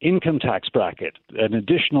income tax bracket, an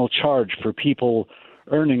additional charge for people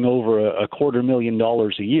earning over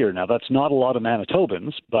 $250,000 a year. Now, that's not a lot of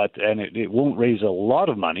Manitobans, and it won't raise a lot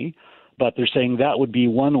of money, but they're saying that would be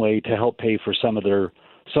one way to help pay for some of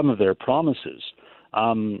their promises.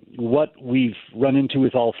 What we've run into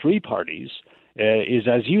with all three parties is,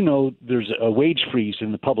 as you know, there's a wage freeze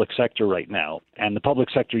in the public sector right now, and the public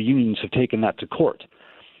sector unions have taken that to court.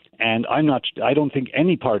 And I don't think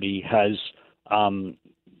any party has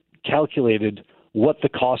calculated what the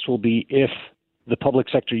cost will be if the public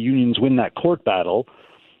sector unions win that court battle.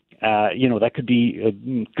 That could be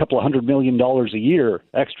a couple of $100 million a year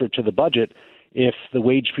extra to the budget if the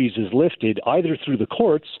wage freeze is lifted, either through the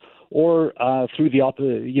courts or through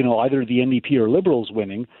either the NDP or Liberals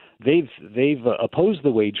winning. They've opposed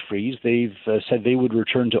the wage freeze. They've said they would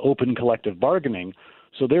return to open collective bargaining.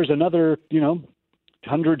 So there's another,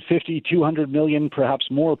 150, 200 million, perhaps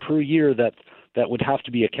more per year that would have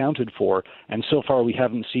to be accounted for. And so far, we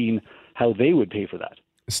haven't seen how they would pay for that.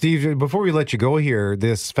 Steve, before we let you go here,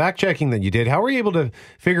 this fact-checking that you did, how were you able to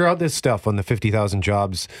figure out this stuff on the 50,000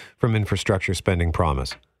 jobs from infrastructure spending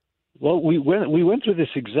promise? Well, we went through this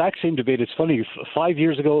exact same debate. It's funny, 5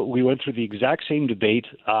 years ago, we went through the exact same debate.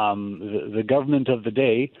 The government of the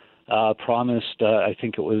day promised, I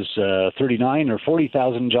think it was 39 or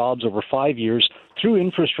 40,000 jobs over 5 years through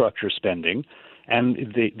infrastructure spending.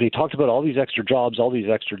 And they talked about all these extra jobs.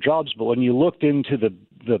 But when you looked into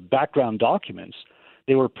the background documents,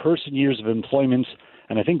 they were person years of employment,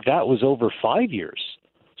 and I think that was over 5 years.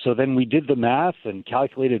 So then we did the math and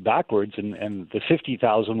calculated backwards, and the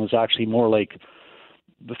 50,000 was actually more like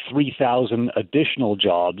the 3,000 additional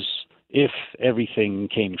jobs if everything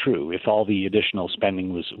came true, if all the additional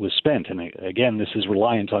spending was spent. And again, this is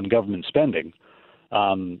reliant on government spending.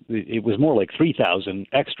 It was more like 3,000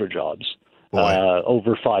 extra jobs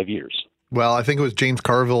over 5 years. Well, I think it was James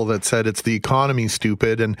Carville that said it's the economy,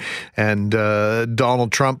 stupid, and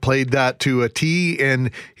Donald Trump played that to a T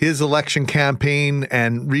in his election campaign,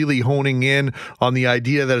 and really honing in on the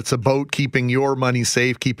idea that it's about keeping your money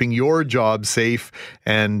safe, keeping your job safe.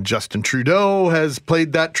 And Justin Trudeau has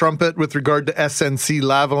played that trumpet with regard to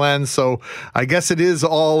SNC-Lavalin. So I guess it is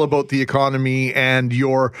all about the economy and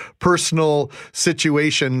your personal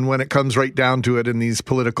situation when it comes right down to it in these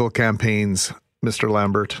political campaigns, Mr.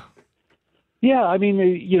 Lambert. Yeah, I mean,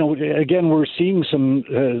 again, we're seeing some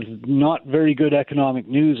not very good economic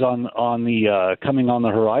news on the coming on the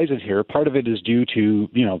horizon here. Part of it is due to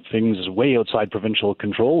things way outside provincial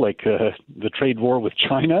control, like the trade war with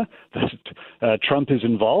China that Trump is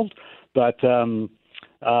involved. But some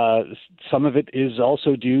of it is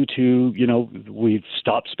also due to we've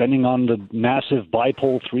stopped spending on the massive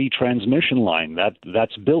Bipole 3 transmission line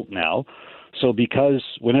that's built now. So because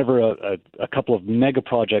whenever a couple of mega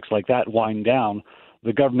projects like that wind down,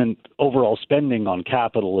 the government overall spending on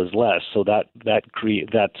capital is less. So that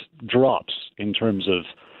drops in terms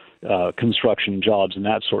of construction jobs and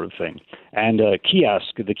that sort of thing. And the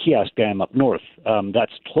Kiosk Dam up north,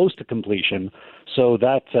 that's close to completion. So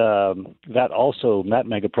that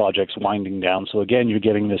mega project's winding down. So again, you're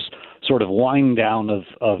getting this sort of wind down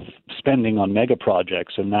of spending on mega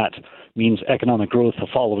projects, and that means economic growth the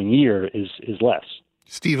following year is less.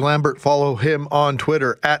 Steve Lambert, follow him on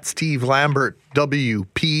Twitter at Steve Lambert,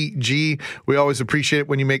 WPG. We always appreciate it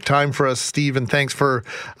when you make time for us, Steve, and thanks for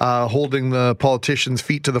holding the politicians'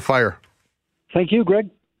 feet to the fire. Thank you, Greg.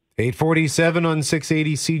 847 on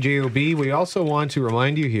 680 CJOB. We also want to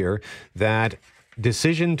remind you here that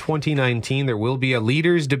Decision 2019, there will be a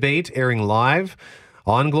leaders debate airing live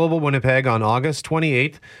on Global Winnipeg on August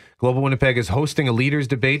 28th. Global Winnipeg is hosting a leaders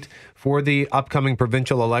debate for the upcoming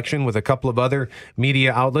provincial election with a couple of other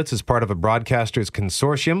media outlets as part of a broadcasters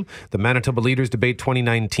consortium. The Manitoba Leaders Debate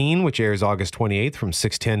 2019, which airs August 28th from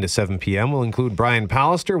 6:10 to 7 p.m., will include Brian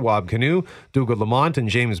Pallister, Wab Canoe, Dougal Lamont, and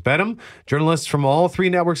James Bedham. Journalists from all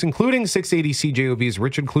three networks, including 680 CJOB's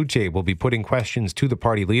Richard Cloutier, will be putting questions to the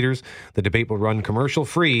party leaders. The debate will run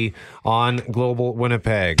commercial-free on Global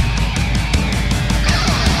Winnipeg.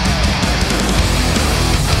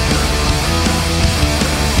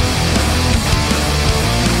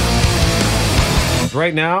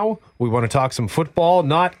 Right now, we want to talk some football,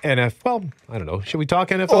 not NFL. Well, I don't know. Should we talk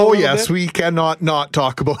NFL? Oh, yes. We cannot not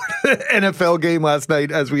talk about NFL game last night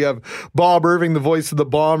as we have Bob Irving, the voice of the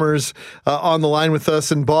Bombers, on the line with us.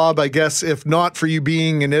 And Bob, I guess if not for you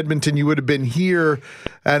being in Edmonton, you would have been here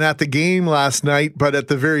and at the game last night. But at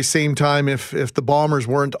the very same time, if the Bombers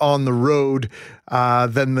weren't on the road,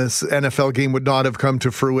 then this NFL game would not have come to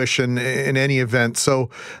fruition in any event. So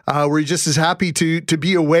were you just as happy to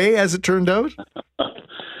be away as it turned out?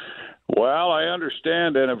 Well, I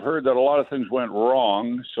understand and have heard that a lot of things went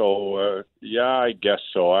wrong. So, yeah, I guess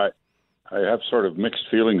so. I have sort of mixed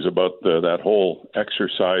feelings about that whole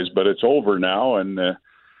exercise, but it's over now, and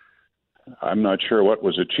I'm not sure what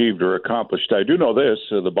was achieved or accomplished. I do know this.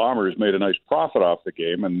 The Bombers made a nice profit off the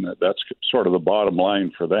game, and that's sort of the bottom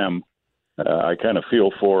line for them. I kind of feel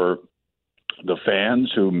for the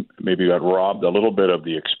fans who maybe got robbed a little bit of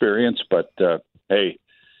the experience, but hey,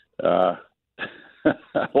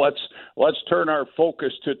 let's turn our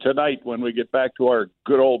focus to tonight when we get back to our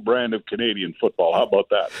good old brand of Canadian football. How about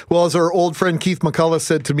that? Well, as our old friend Keith McCullough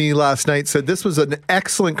said to me last night, said this was an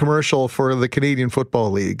excellent commercial for the Canadian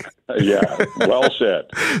Football League. Yeah, well said.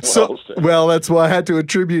 Well, that's why I had to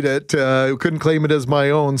attribute it. Couldn't claim it as my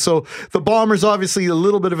own. So the Bombers, obviously a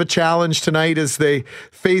little bit of a challenge tonight as they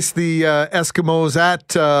face the Eskimos at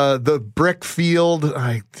the Brick Field,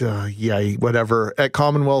 whatever, at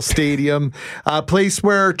Commonwealth Stadium, a place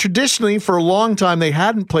where traditionally for a long time they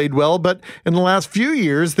hadn't played well, but in the last few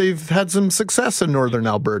years they've had some success in Northern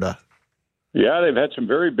Alberta. Yeah, they've had some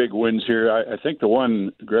very big wins here. I think the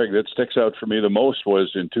one, Greg, that sticks out for me the most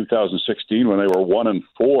was in 2016 when they were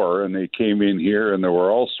 1-4 and they came in here and there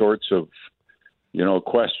were all sorts of,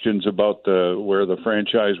 questions about where the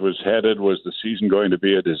franchise was headed. Was the season going to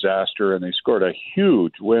be a disaster? And they scored a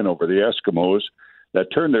huge win over the Eskimos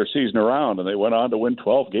that turned their season around, and they went on to win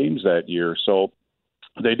 12 games that year. So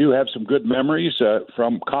they do have some good memories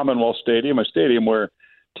from Commonwealth Stadium, a stadium where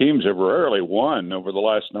teams have rarely won over the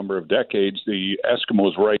last number of decades. The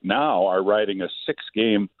Eskimos right now are riding a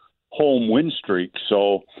 6-game home win streak,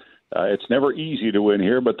 so it's never easy to win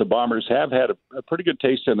here, but the Bombers have had a pretty good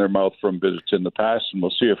taste in their mouth from visits in the past, and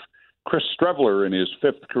we'll see if Chris Streveler in his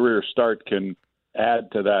 5th career start can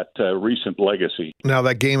add to that recent legacy. Now,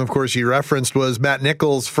 that game, of course, you referenced was Matt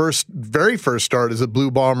Nichols' very first start as a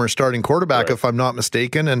Blue Bomber starting quarterback, if I'm not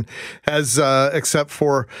mistaken, and has, except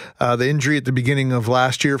for the injury at the beginning of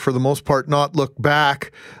last year, for the most part, not looked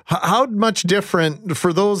back. How much different,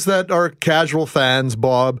 for those that are casual fans,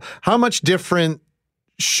 Bob, how much different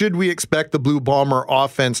should we expect the Blue Bomber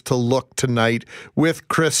offense to look tonight with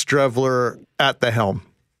Chris Streveler at the helm?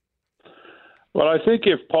 Well, I think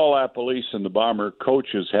if Paul Appolice and the Bomber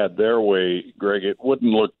coaches had their way, Greg, it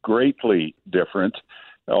wouldn't look greatly different.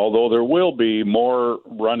 Although there will be more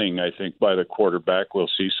running, I think, by the quarterback. We'll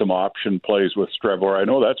see some option plays with Streveler. I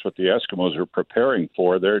know that's what the Eskimos are preparing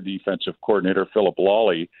for. Their defensive coordinator, Philip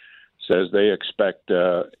Lawley, says they expect,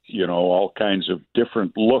 all kinds of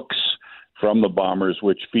different looks from the Bombers,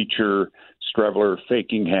 which feature Streveler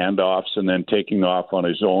faking handoffs and then taking off on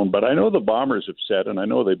his own. But I know the Bombers have said, and I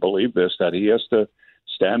know they believe this, that he has to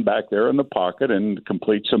stand back there in the pocket and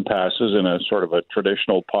complete some passes in a sort of a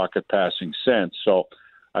traditional pocket passing sense. So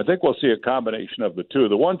I think we'll see a combination of the two.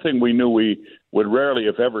 The one thing we knew we would rarely,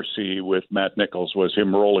 if ever, see with Matt Nichols was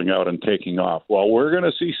him rolling out and taking off. Well, we're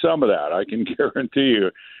going to see some of that, I can guarantee you,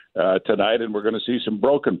 tonight, and we're going to see some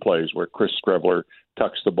broken plays where Chris Streveler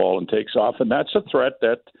tucks the ball and takes off, and that's a threat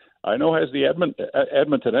that I know has the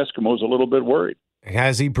Edmonton Eskimos a little bit worried.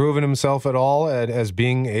 Has he proven himself at all as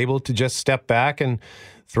being able to just step back and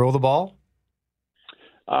throw the ball?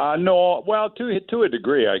 No, well, to a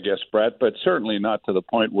degree, I guess, Brett, but certainly not to the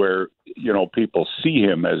point where, people see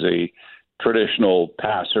him as a traditional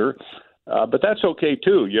passer. But that's okay,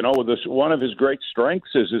 too. One of his great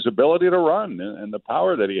strengths is his ability to run and the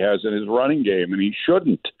power that he has in his running game, and he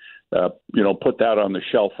shouldn't put that on the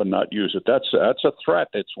shelf and not use it. That's a threat.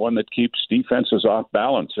 It's one that keeps defenses off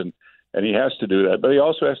balance, and he has to do that. But he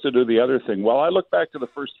also has to do the other thing. Well, I look back to the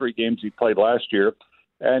first three games he played last year,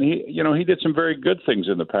 and he did some very good things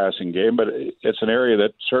in the passing game, but it's an area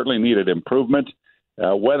that certainly needed improvement.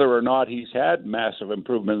 Whether or not he's had massive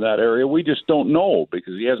improvement in that area, we just don't know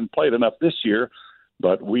because he hasn't played enough this year.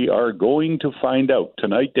 But we are going to find out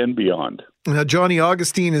tonight and beyond. Now, Johnny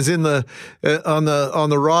Augustine is in the on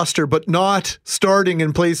the roster, but not starting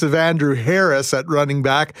in place of Andrew Harris at running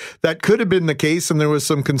back. That could have been the case, and there was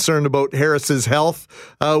some concern about Harris's health.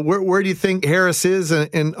 Where do you think Harris is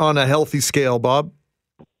on a healthy scale, Bob?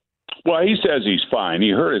 Well, he says he's fine. He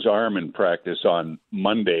hurt his arm in practice on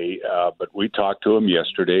Monday, but we talked to him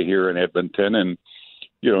yesterday here in Edmonton, and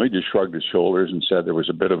he just shrugged his shoulders and said there was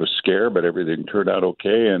a bit of a scare, but everything turned out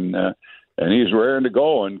okay, and he's raring to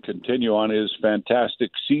go and continue on his fantastic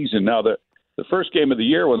season. Now, the first game of the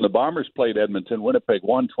year when the Bombers played Edmonton, Winnipeg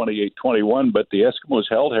won 28-21, but the Eskimos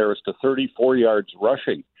held Harris to 34 yards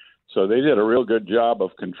rushing. So they did a real good job of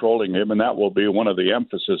controlling him, and that will be one of the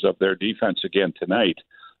emphasis of their defense again tonight.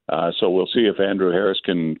 So we'll see if Andrew Harris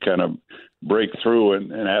can kind of break through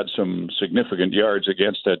and add some significant yards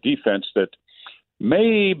against a defense that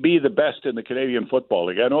may be the best in the Canadian Football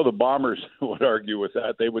League. I know the Bombers would argue with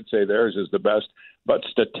that. They would say theirs is the best. But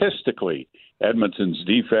statistically, Edmonton's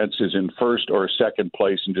defense is in first or second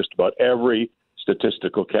place in just about every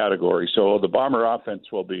statistical category. So the Bomber offense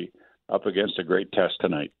will be up against a great test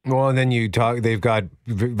tonight. Well, and then they've got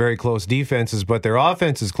very close defenses, but their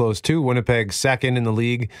offense is close too. Winnipeg second in the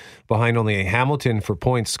league behind only Hamilton for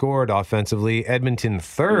points scored offensively, Edmonton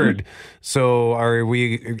third. Mm-hmm. So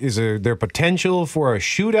is there potential for a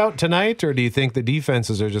shootout tonight, or do you think the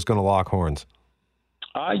defenses are just going to lock horns?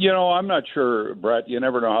 I'm not sure, Brett. You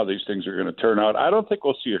never know how these things are going to turn out. I don't think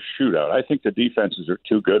we'll see a shootout. I think the defenses are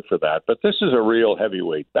too good for that, but this is a real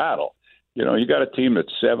heavyweight battle. You got a team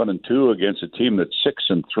that's 7-2 against a team that's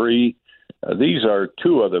 6-3. These are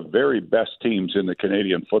two of the very best teams in the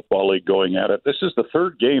Canadian Football League going at it. This is the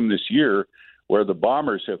third game this year where the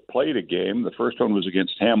Bombers have played a game. The first one was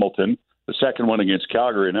against Hamilton, the second one against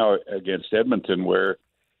Calgary, now against Edmonton, where,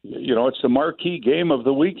 it's the marquee game of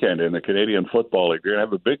the weekend in the Canadian Football League. You're going to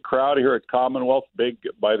have a big crowd here at Commonwealth, big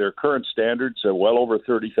by their current standards, well over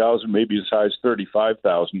 30,000, maybe as high as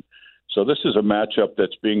 35,000. So this is a matchup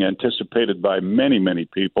that's being anticipated by many, many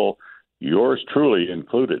people, yours truly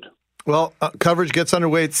included. Well, coverage gets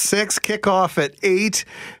underway at 6, kickoff at 8,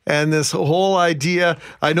 and this whole idea,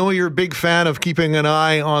 I know you're a big fan of keeping an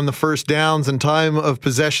eye on the first downs and time of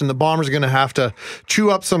possession. The Bombers are going to have to chew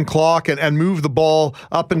up some clock and move the ball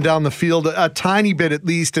up and down the field a tiny bit at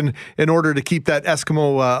least in order to keep that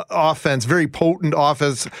Eskimo offense, very potent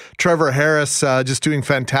offense. Trevor Harris just doing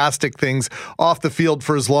fantastic things off the field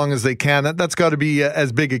for as long as they can. That's got to be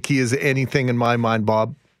as big a key as anything in my mind,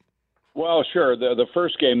 Bob. Well, sure. The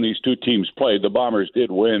first game these two teams played, the Bombers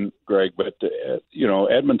did win, Greg, but,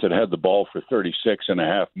 Edmonton had the ball for 36 and a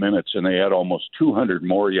half minutes, and they had almost 200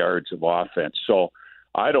 more yards of offense. So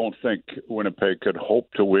I don't think Winnipeg could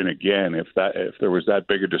hope to win again if there was that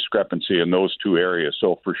big a discrepancy in those two areas.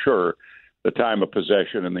 So for sure, the time of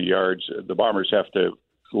possession and the yards, the Bombers have to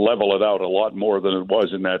level it out a lot more than it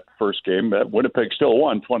was in that first game. Winnipeg still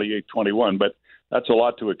won 28-21, but that's a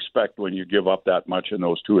lot to expect when you give up that much in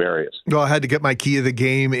those two areas. Well, I had to get my key of the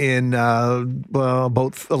game in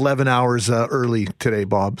about 11 hours early today,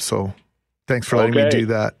 Bob. So thanks for letting me do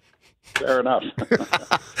that. Fair enough.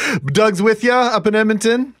 Doug's with you up in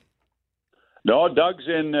Edmonton? No, Doug's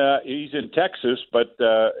he's in Texas, but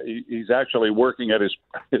he's actually working at his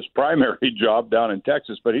primary job down in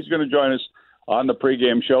Texas. But he's going to join us on the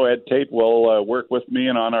pregame show. Ed Tate will work with me,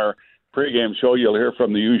 and on our pregame show, you'll hear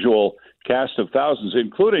from the usual cast of thousands,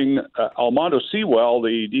 including Almondo Sewell,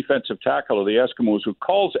 the defensive tackle of the Eskimos, who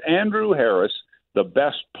calls Andrew Harris the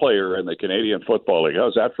best player in the Canadian Football League.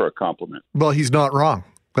 How's that for a compliment? Well, he's not wrong.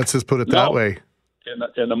 Let's just put it that way.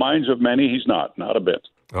 In the minds of many, he's not a bit.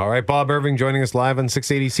 All right, Bob Irving joining us live on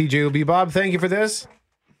 680 CJOB. Bob, thank you for this.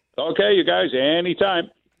 Okay, you guys,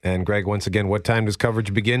 anytime. And Greg, once again, what time does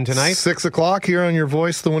coverage begin tonight? 6 o'clock here on your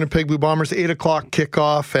voice, the Winnipeg Blue Bombers, 8 o'clock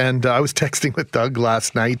kickoff. And I was texting with Doug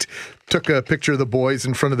last night, took a picture of the boys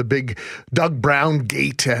in front of the big Doug Brown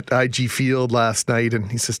gate at IG Field last night.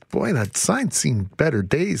 And he says, boy, that sign's seen better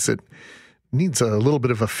days. It needs a little bit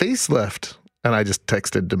of a facelift. And I just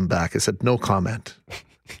texted him back. I said, no comment.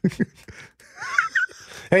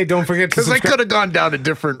 Hey, don't forget to because I could have gone down a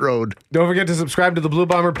different road. Don't forget to subscribe to the Blue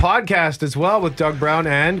Bomber podcast as well with Doug Brown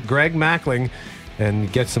and Greg Mackling and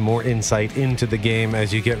get some more insight into the game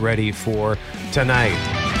as you get ready for tonight.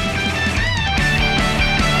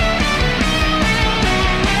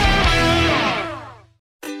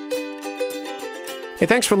 Hey,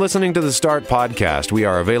 thanks for listening to the Start Podcast. We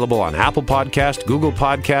are available on Apple Podcast, Google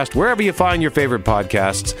Podcast, wherever you find your favorite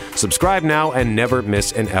podcasts. Subscribe now and never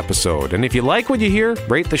miss an episode. And if you like what you hear,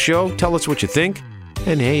 rate the show, tell us what you think,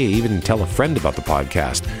 and hey, even tell a friend about the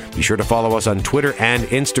podcast. Be sure to follow us on Twitter and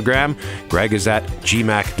Instagram. Greg is at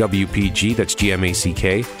GMACWPG, that's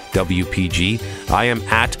GMACK WPG. I am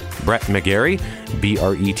at Brett McGarry,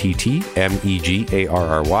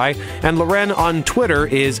 BRETTMEGARRY. And Loren on Twitter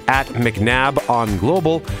is at McNabb on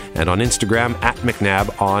Global, and on Instagram at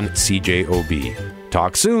McNabb on CJOB.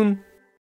 Talk soon.